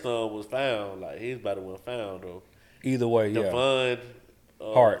the rest of them was found. Like his body wasn't found though. Either way, yeah. Devon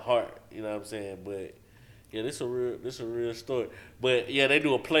Hart. you know what I'm saying? But yeah, this a real story. But yeah, they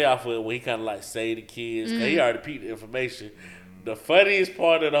do a playoff of it where he kind of like say the kids. 'Cause he already peeped the information. The funniest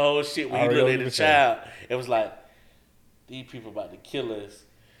part of the whole shit when I he already looked know at what the you saying. child, it was like these people about to kill us,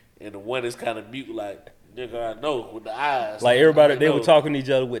 and the one is kind of mute like. Nigga, I know with the eyes. Like everybody, I they were know. talking to each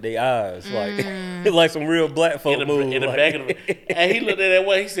other with their eyes, like like some real black folk in the, move. in the like- back of the. And he looked at that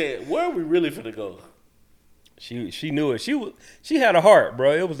way. He said, "Where are we really finna go?" She knew it. She had a heart,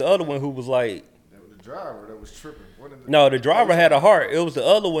 bro. It was the other one who was like driver that was tripping. No, the driver had a heart. It was the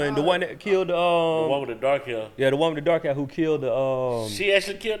other one, the one that killed The one with the dark hair. Yeah, the one with the dark hair who killed the She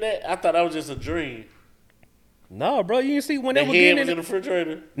actually killed that? I thought that was just a dream. No, bro, you didn't see when The they were head getting was in in the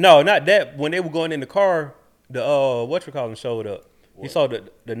refrigerator. No, not that. When they were going in the car, the whatchamacallit showed up. He saw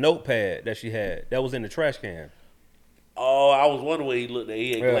the notepad that she had. That was in the trash can. Oh, I was wondering where he looked at.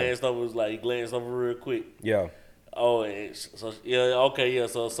 He had Yeah. glanced over. It was like he glanced over real quick. Yeah. Oh, and so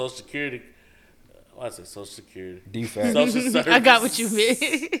So Social Security. I said Social Security. Defect. Social Service I got what you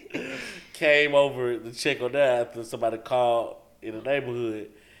meant. came over to check on that after somebody called in the neighborhood,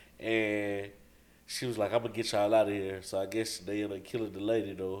 and she was like, "I'm gonna get y'all out of here." So I guess they ended up killing the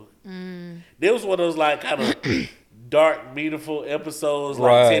lady though. There was one of those like kind of dark, meaningful episodes like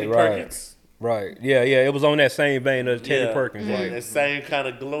Right, Teddy right. Perkins. Right. Yeah, yeah. It was on that same vein of Teddy Perkins. Like, that same kind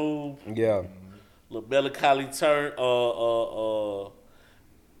of gloom, yeah. little melancholy turn,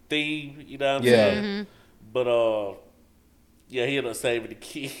 theme. You know what I'm Yeah. saying? But yeah, he ended up saving the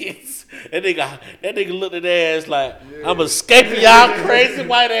kids. that nigga looked at their ass like, I'm escaping y'all crazy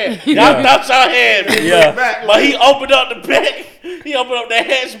white ass. Y'all thought y'all had me. Yeah. But he opened up the back. He opened up that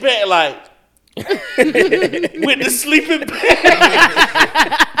hatchback like with the sleeping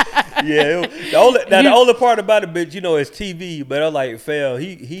bag. Yeah. The only part about it, bitch, is TV. But I'm like, fam,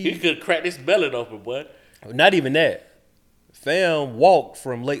 He he could crack this belly open, boy. not even that. Fam walked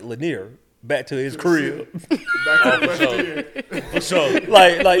from Lake Lanier back to his crib. For sure.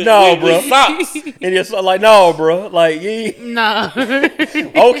 like no, bro. With socks. And it's like, no, bro. Like, you Nah.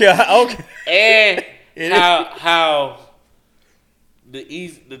 okay. And how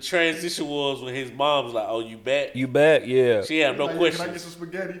the transition was when his mom was like, "Oh, you back?" You back? Yeah. She had no Can I get questions. some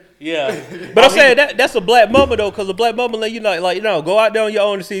spaghetti? Yeah, But I'm saying that's a black mama though, because a black mama let you know, go out there on your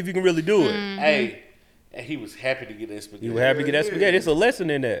own to see if you can really do it. Hey, and he was happy to get that spaghetti. You were happy to get that spaghetti. It's a lesson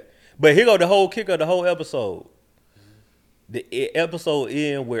in that. But here go the whole kick of the whole episode. The episode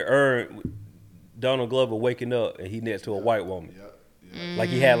end where Donald Glover waking up and he next to a white woman. Like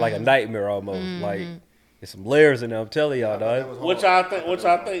he had like a nightmare almost. Like there's some layers in there. I'm telling y'all, dog. What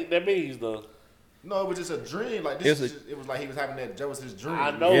y'all think that means though? No, it was just a dream. Like this, it was like he was having that. That was his dream. I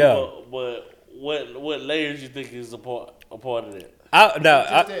know, Yeah. but what layers you think is a part of that?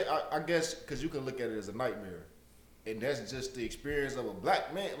 I guess because you can look at it as a nightmare, and that's just the experience of a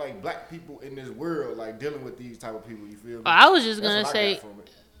black man, like black people in this world, like dealing with these type of people. You feel me? I was just That's gonna what say, got from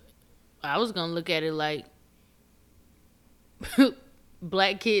it. I was gonna look at it like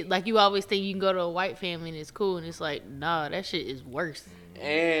black kid. Like you always think you can go to a white family and it's cool, and it's like, nah, that shit is worse.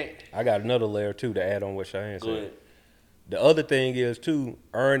 And I got another layer too to add on what Cheyenne go said. ahead. The other thing is too,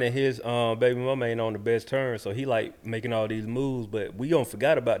 Ern and his baby mama ain't on the best terms, so he like making all these moves. But we don't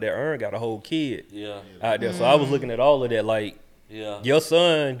forgot about that. Ern got a whole kid out there, so I was looking at all of that. Like, your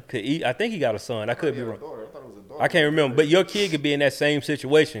son could eat. I think he got a son. I could be wrong. I thought it was a daughter. I can't remember, but your kid could be in that same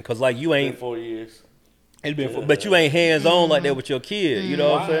situation because like you In ain't. 4 years. It's been, but you ain't hands on like that with your kid. You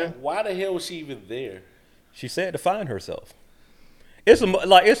know what I'm saying? Why the hell was she even there? She said to find herself. It's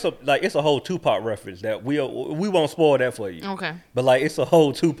a whole Tupac reference that we won't spoil that for you. Okay. But like it's a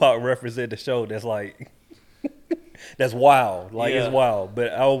whole Tupac reference in the show that's like that's wild. Like it's wild.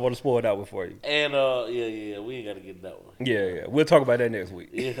 But I don't want to spoil that one for you. And yeah, we ain't gotta get that one. Yeah. We'll talk about that next week.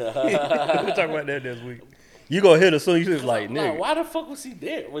 Yeah. We'll talk about that next week. You gonna hit her soon. You just like nigga. Why the fuck was he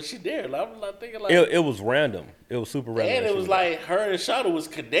there? Was she there? Like, I'm like thinking like. It was random. It was super random. And that it she was like her and Shawty was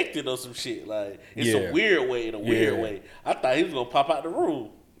connected or some shit. Like it's Yeah. a weird way. In a weird Yeah. way. I thought he was gonna pop out the room.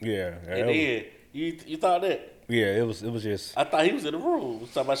 Yeah. And then you thought that? Yeah. It was just. I thought he was in the room.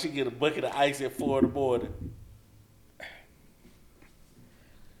 Talking about she get a bucket of ice at 4 in the morning.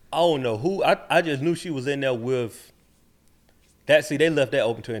 I don't know who. I just knew she was in there with. That see they left that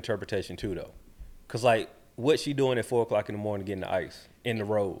open to interpretation too though, cause like what she doing at 4 o'clock in the morning getting the ice in the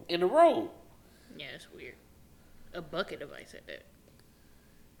road. In the road. Yeah, it's weird. A bucket of ice at that.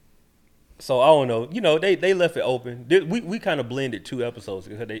 So I don't know. You know they left it open. We kind of blended 2 episodes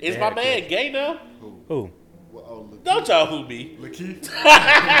because they. Is they my had man gay now? Who? Well, oh, look, Don't y'all who be? Lakeith.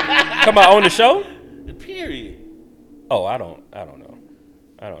 Come out on the show? Period. Oh, I don't know.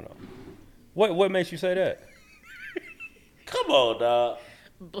 What makes you say that? Come on, dog.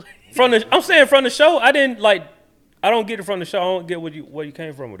 I'm saying from the show. I don't get it from the show. I don't get where you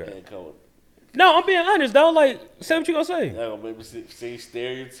came from with that. Man, come on. No, I'm being honest, dog. Like, say what you gonna say. That gonna make me seem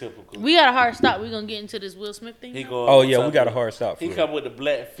stereotypical. We got a hard stop. We gonna get into this Will Smith thing. He now? going. Oh yeah, we got a hard stop. For He it. come with the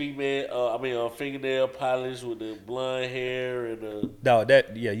black female. Fingernail polish with the blonde hair and the. No,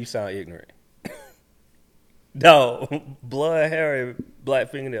 you sound ignorant. No, blood hair and black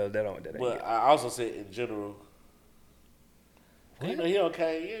fingernails. That ain't But it. I also said in general. You know, he don't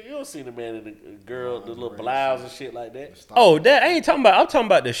care. You don't see the man and the girl, the little blouse and shit like that. Oh, that I ain't talking about. I'm talking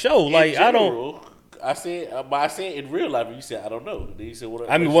about the show. Like I don't. General, I said in real life, and you said I don't know. Then you said what?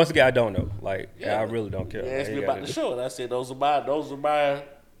 I mean, once again, I don't know. Like, Yeah. I really don't care. You asked Like, me about the show, and I said those are my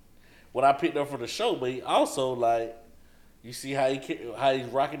what I picked up from the show. But he also like, you see how he's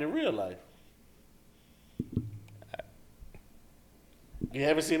rocking in real life. You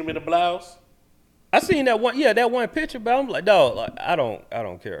haven't seen him in the blouse? I seen that one. Yeah, that one picture, but I'm like, dog. Like, I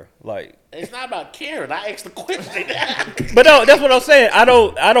don't care. Like, It's not about caring. I asked the question. but no, that's what I'm saying. I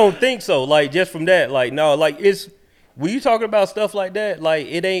don't think so. Like, just from that, like, no, like it's when you talking about stuff like that, like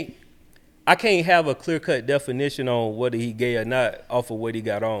it ain't. I can't have a clear cut definition on whether he gay or not off of what he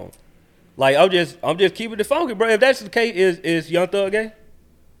got on. Like, I'm just keeping it funky, bro. If that's the case, is Young Thug gay?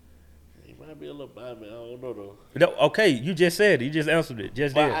 He might be a little bi, man. I don't know though. No, okay, you just said it. You just answered it.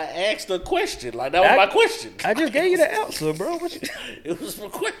 Just But did. I asked a question. Like that was my question. I just gave you the answer, bro. What you, It was my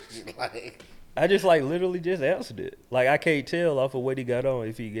question. Like I just like literally just answered it. Like I can't tell off of what he got on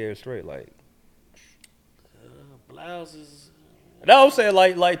if he gay or straight. Like blouses. no, I'm saying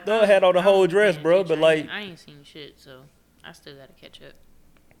like Thug had on the whole dress, bro. But like I ain't seen shit, so I still gotta catch up.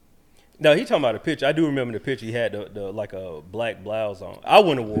 no, he talking about the picture. I do remember the picture. He had the like a black blouse on. I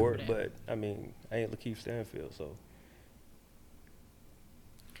wouldn't have wore it, but I mean I ain't Lakeith Stanfield, so.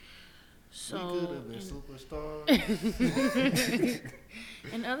 So, We could have been superstars.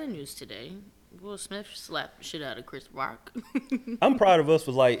 in other news today, Will Smith slapped the shit out of Chris Rock. I'm proud of us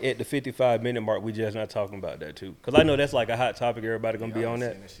for like at the 55-minute mark. We just not talking about that too, because I know that's like a hot topic. Everybody gonna be Y'all on been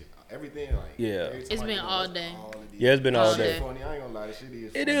that. saying shit. Everything like Yeah. every time It's I been get on, all it's day. all it is. Yeah, it's been all All day. day. Funny. I ain't gonna lie, this shit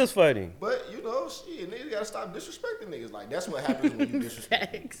is. It funny. is funny. But you know, shit, niggas gotta stop disrespecting niggas. Like that's what happens when you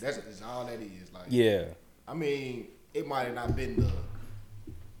disrespect. Facts. That's all that is. Like Yeah. I mean, it might have not been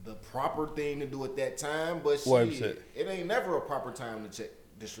the proper thing to do at that time, but What shit, percent? it ain't never a proper time to check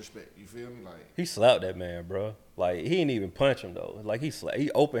disrespect. You feel me? Like He slapped that man, bro. Like he didn't even punch him though. Like he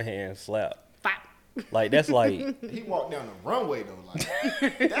open hand slapped. Fine. Like that's like he walked down the runway though.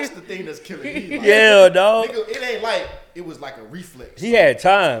 Like that's the thing that's killing me. Like, yeah, dog. nigga, it ain't like it was like a reflex. He had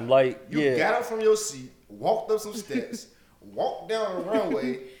time. Like You yeah. got up from your seat, walked up some steps, walked down the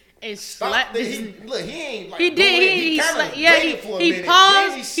runway. And Stop slapped the, this. look, he ain't like He doing did. it. He kinda sla- yeah. waited for a He minute, paused.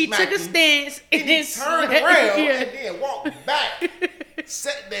 then He took smacked a him, stance and then then he turned slapped- around yeah. and then walked back,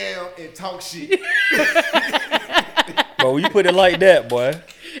 sat down and talked shit. Bro, you put it like that, boy.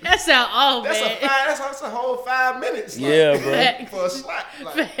 That sound all That's bad. that's a whole 5 minutes. Like, Yeah, bro. For a slap.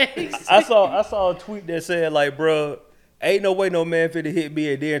 Like, Facts. I saw a tweet that said like, bro, ain't no way no man finna hit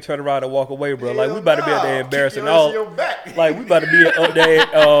me and then turn around and walk away, bro. Like we about to be out there hell nah, embarrassing kick your ass all. in your back. Like we about to be up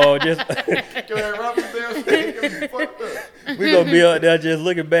there, just Your ass right up there, you fucked up. we gonna be out there just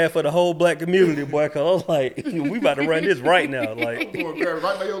looking bad for the whole black community, boy. Cause I was like, we about to run this right now. Like, You gonna grab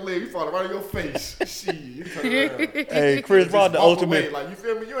right by your leg, you fall right on your face. Shit, you turn around. hey, Chris Just Rock, the walk ultimate. away, like you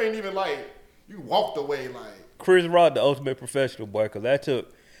feel me? You ain't even like you walked away like. Chris Rock, the ultimate professional, boy. Cause that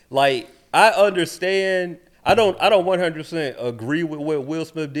took, like, I understand. I don't 100% agree with what Will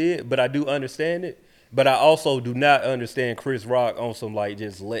Smith did, but I do understand it. But I also do not understand Chris Rock on some like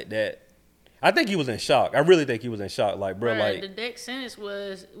just let that. I think he was in shock. I really think he was in shock. Like, bro, Bruh, like the next sentence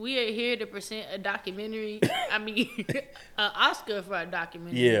was, "We are here to present a documentary. I mean, an Oscar for a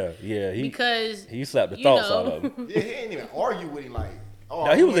documentary. yeah, because he slapped the you thoughts know, out of him. Yeah, he ain't even argue with him like. Oh,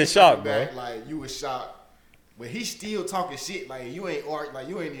 No, he you was in ain't shock, talking bro. back, like you was shocked, but he still talking shit. Like you ain't like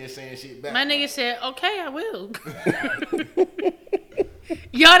you ain't even saying shit back. My like, nigga said, "Okay, I will."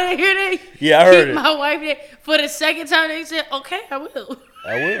 Y'all didn't hear that? Yeah, I heard Keep it. my wife there. For the second time, they said, "Okay, I will."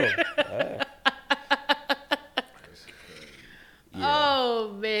 I will. Yeah.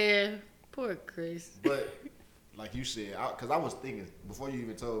 Oh man, poor Chris. But like you said, because I was thinking before you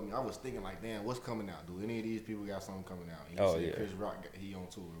even told me, I was thinking like, damn, what's coming out? Do any of these people got something coming out? And you Oh, said yeah. Chris Rock, he on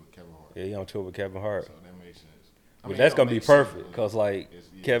tour with Kevin Hart, Yeah, he on tour with Kevin Hart. so that makes sense. I But mean, that's it gonna don't be make sense, perfect but because like it's-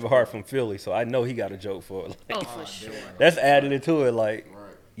 yeah, Kevin it's Hart from Philly, so I know he got a joke for it. Oh, for sure. That's added into it. Like,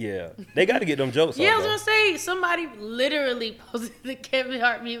 Right. yeah, they got to get them jokes. Yeah, I out was there. gonna say somebody literally posted the Kevin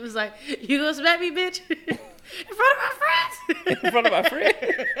Hart meme. Was like, "You gonna smack me, bitch, in front of my friends." in front of my friend.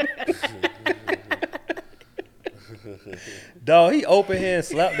 Dog, he open hand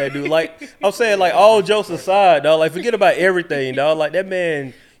slapped that dude. Like I'm saying, like all jokes aside, dog. Like forget about everything, dog. Like that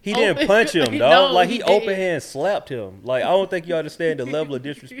man, he didn't Open- punch him, dog. No, like he he open didn't. hand slapped him. Like I don't think you understand the level of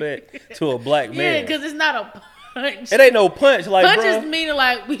disrespect to a black Yeah, man. because it's not a punch. It ain't no punch, like Punch bro. is meaning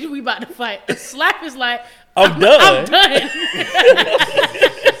like we about to fight. A slap is like I'm done. I'm done.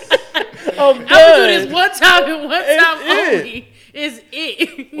 I'm I'm gonna do done. this one time and one It's time it. only. Is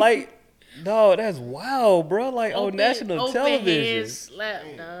it? Like Dog, that's wild, bro. Like on national open television. Hand slap,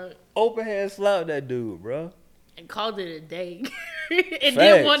 dog. Open hand slapped that dude, bro. And called it a day. And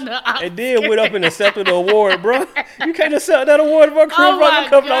then won the Oscar. And then went up and accepted the award, bro. You can't accept that award, bro. Chris Oh Rock my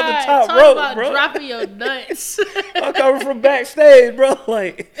coming God. off the top Talk rope, about bro. dropping your nuts. I'm coming from backstage, bro.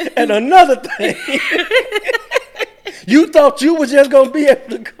 Like, and another thing, you thought you was just gonna be able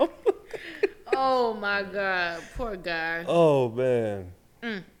to go. Oh my God, poor guy. Oh man.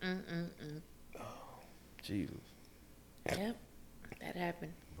 Mm. Jesus. Yep, that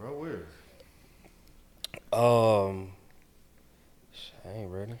happened. Bro, where? I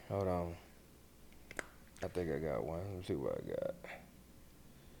ain't ready. Hold on. I think I got one. Let's see what I got.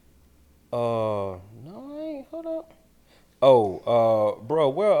 No, I ain't. Hold up. Oh, bro,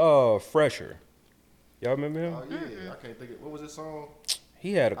 where Fresher? Y'all remember him? Oh yeah, I can't think of what was this song?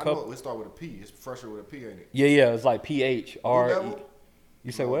 He had a I couple. know it start with a P. It's Fresher with a P, ain't it? Yeah, it's like PHRE. Level?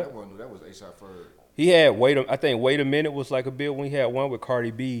 You say No, what? That wasn't. That was A$AP Ferg. He had I think Wait a Minute was like a big one. He had one with Cardi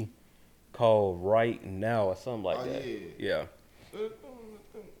B called Right Now or something like that. Yeah.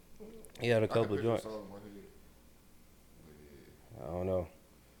 He had a I can couple of picture the joints. song in my head. I don't know.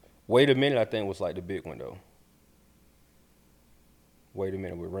 Wait a Minute, I think was like the big one though. Wait a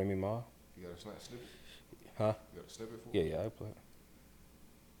Minute with Remy Ma. You got a snippet? Huh? You got a snippet for Yeah, it? I play.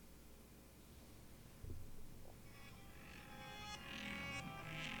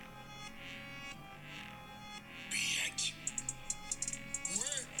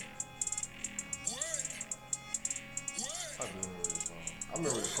 I do remember this song. I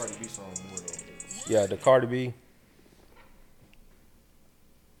remember the Cardi B song more though. Yeah, the Cardi B.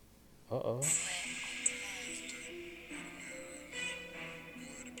 Uh-oh.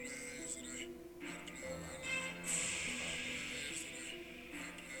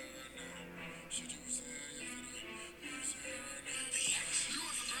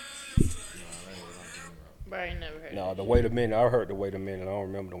 Bro, I ain't never heard No, that the shit. Wait a Minute. I heard the Wait a Minute. I don't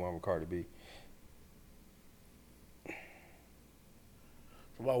remember the one with Cardi B.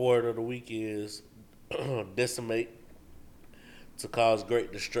 My word of the week is decimate, to cause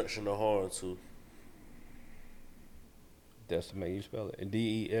great destruction or harm to. Decimate, you spell it.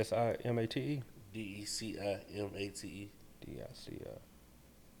 DESIMATE? DECIMATE. DICI.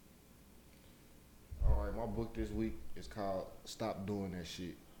 All right, my book this week is called "Stop Doing That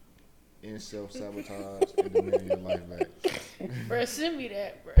Shit." In self-sabotage and demand your life back. Bro, send me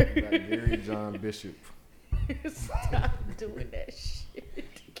that, bro. By Gary John Bishop. Stop doing that shit.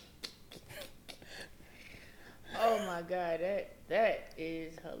 Oh my God, that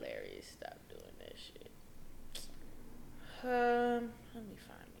is hilarious. Stop doing that shit. Let me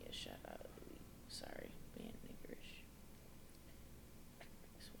find me a shout out of the week. Sorry, being niggerish.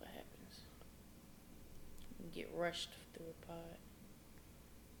 That's what happens. You get rushed through a pod.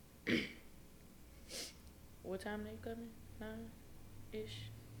 What time they coming? 9-ish? They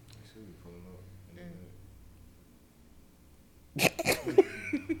should be pulling up.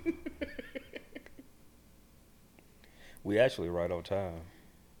 We actually right on time.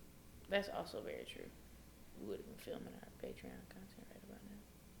 That's also very true. We would have been filming our Patreon content right about now.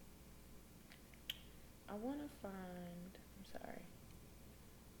 I want to find. I'm sorry.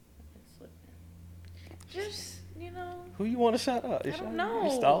 I've been slipping. Just, Who you want to shout out? I don't You know.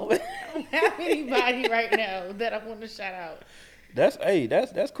 stalling? I don't have anybody right now that I want to shout out. That's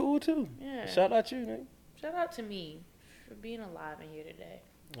cool too. Yeah. Shout out you, nigga. Shout out to me for being alive in here today.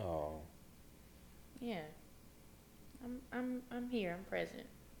 Oh. Yeah. I'm here. I'm present.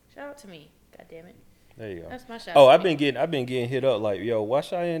 Shout out to me. God damn it. There you go. That's my shout Oh, out. I've been getting hit up like, yo, why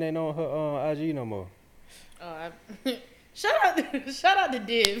Cheyenne ain't on her IG no more? Oh, shout out to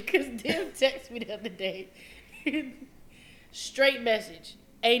Div, because Div texted me the other day. Straight message.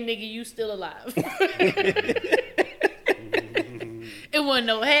 Hey nigga, you still alive. It wasn't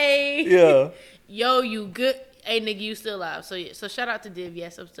no hey. Yeah. Yo, you good? Hey nigga, you still alive. So yeah, so shout out to Div.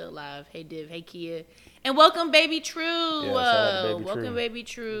 Yes, I'm still alive. Hey Div, hey Kia. And welcome Baby True. Yeah, shout out to Baby Welcome True. Baby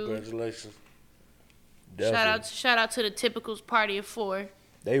True. Congratulations. Definitely. Shout out to the Typicals Party of 4.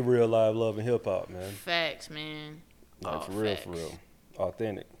 They real live love and hip hop, man. Facts, man. Like All for real, facts. for real.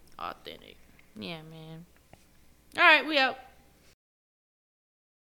 Authentic. Authentic. Yeah, man. All right, we out.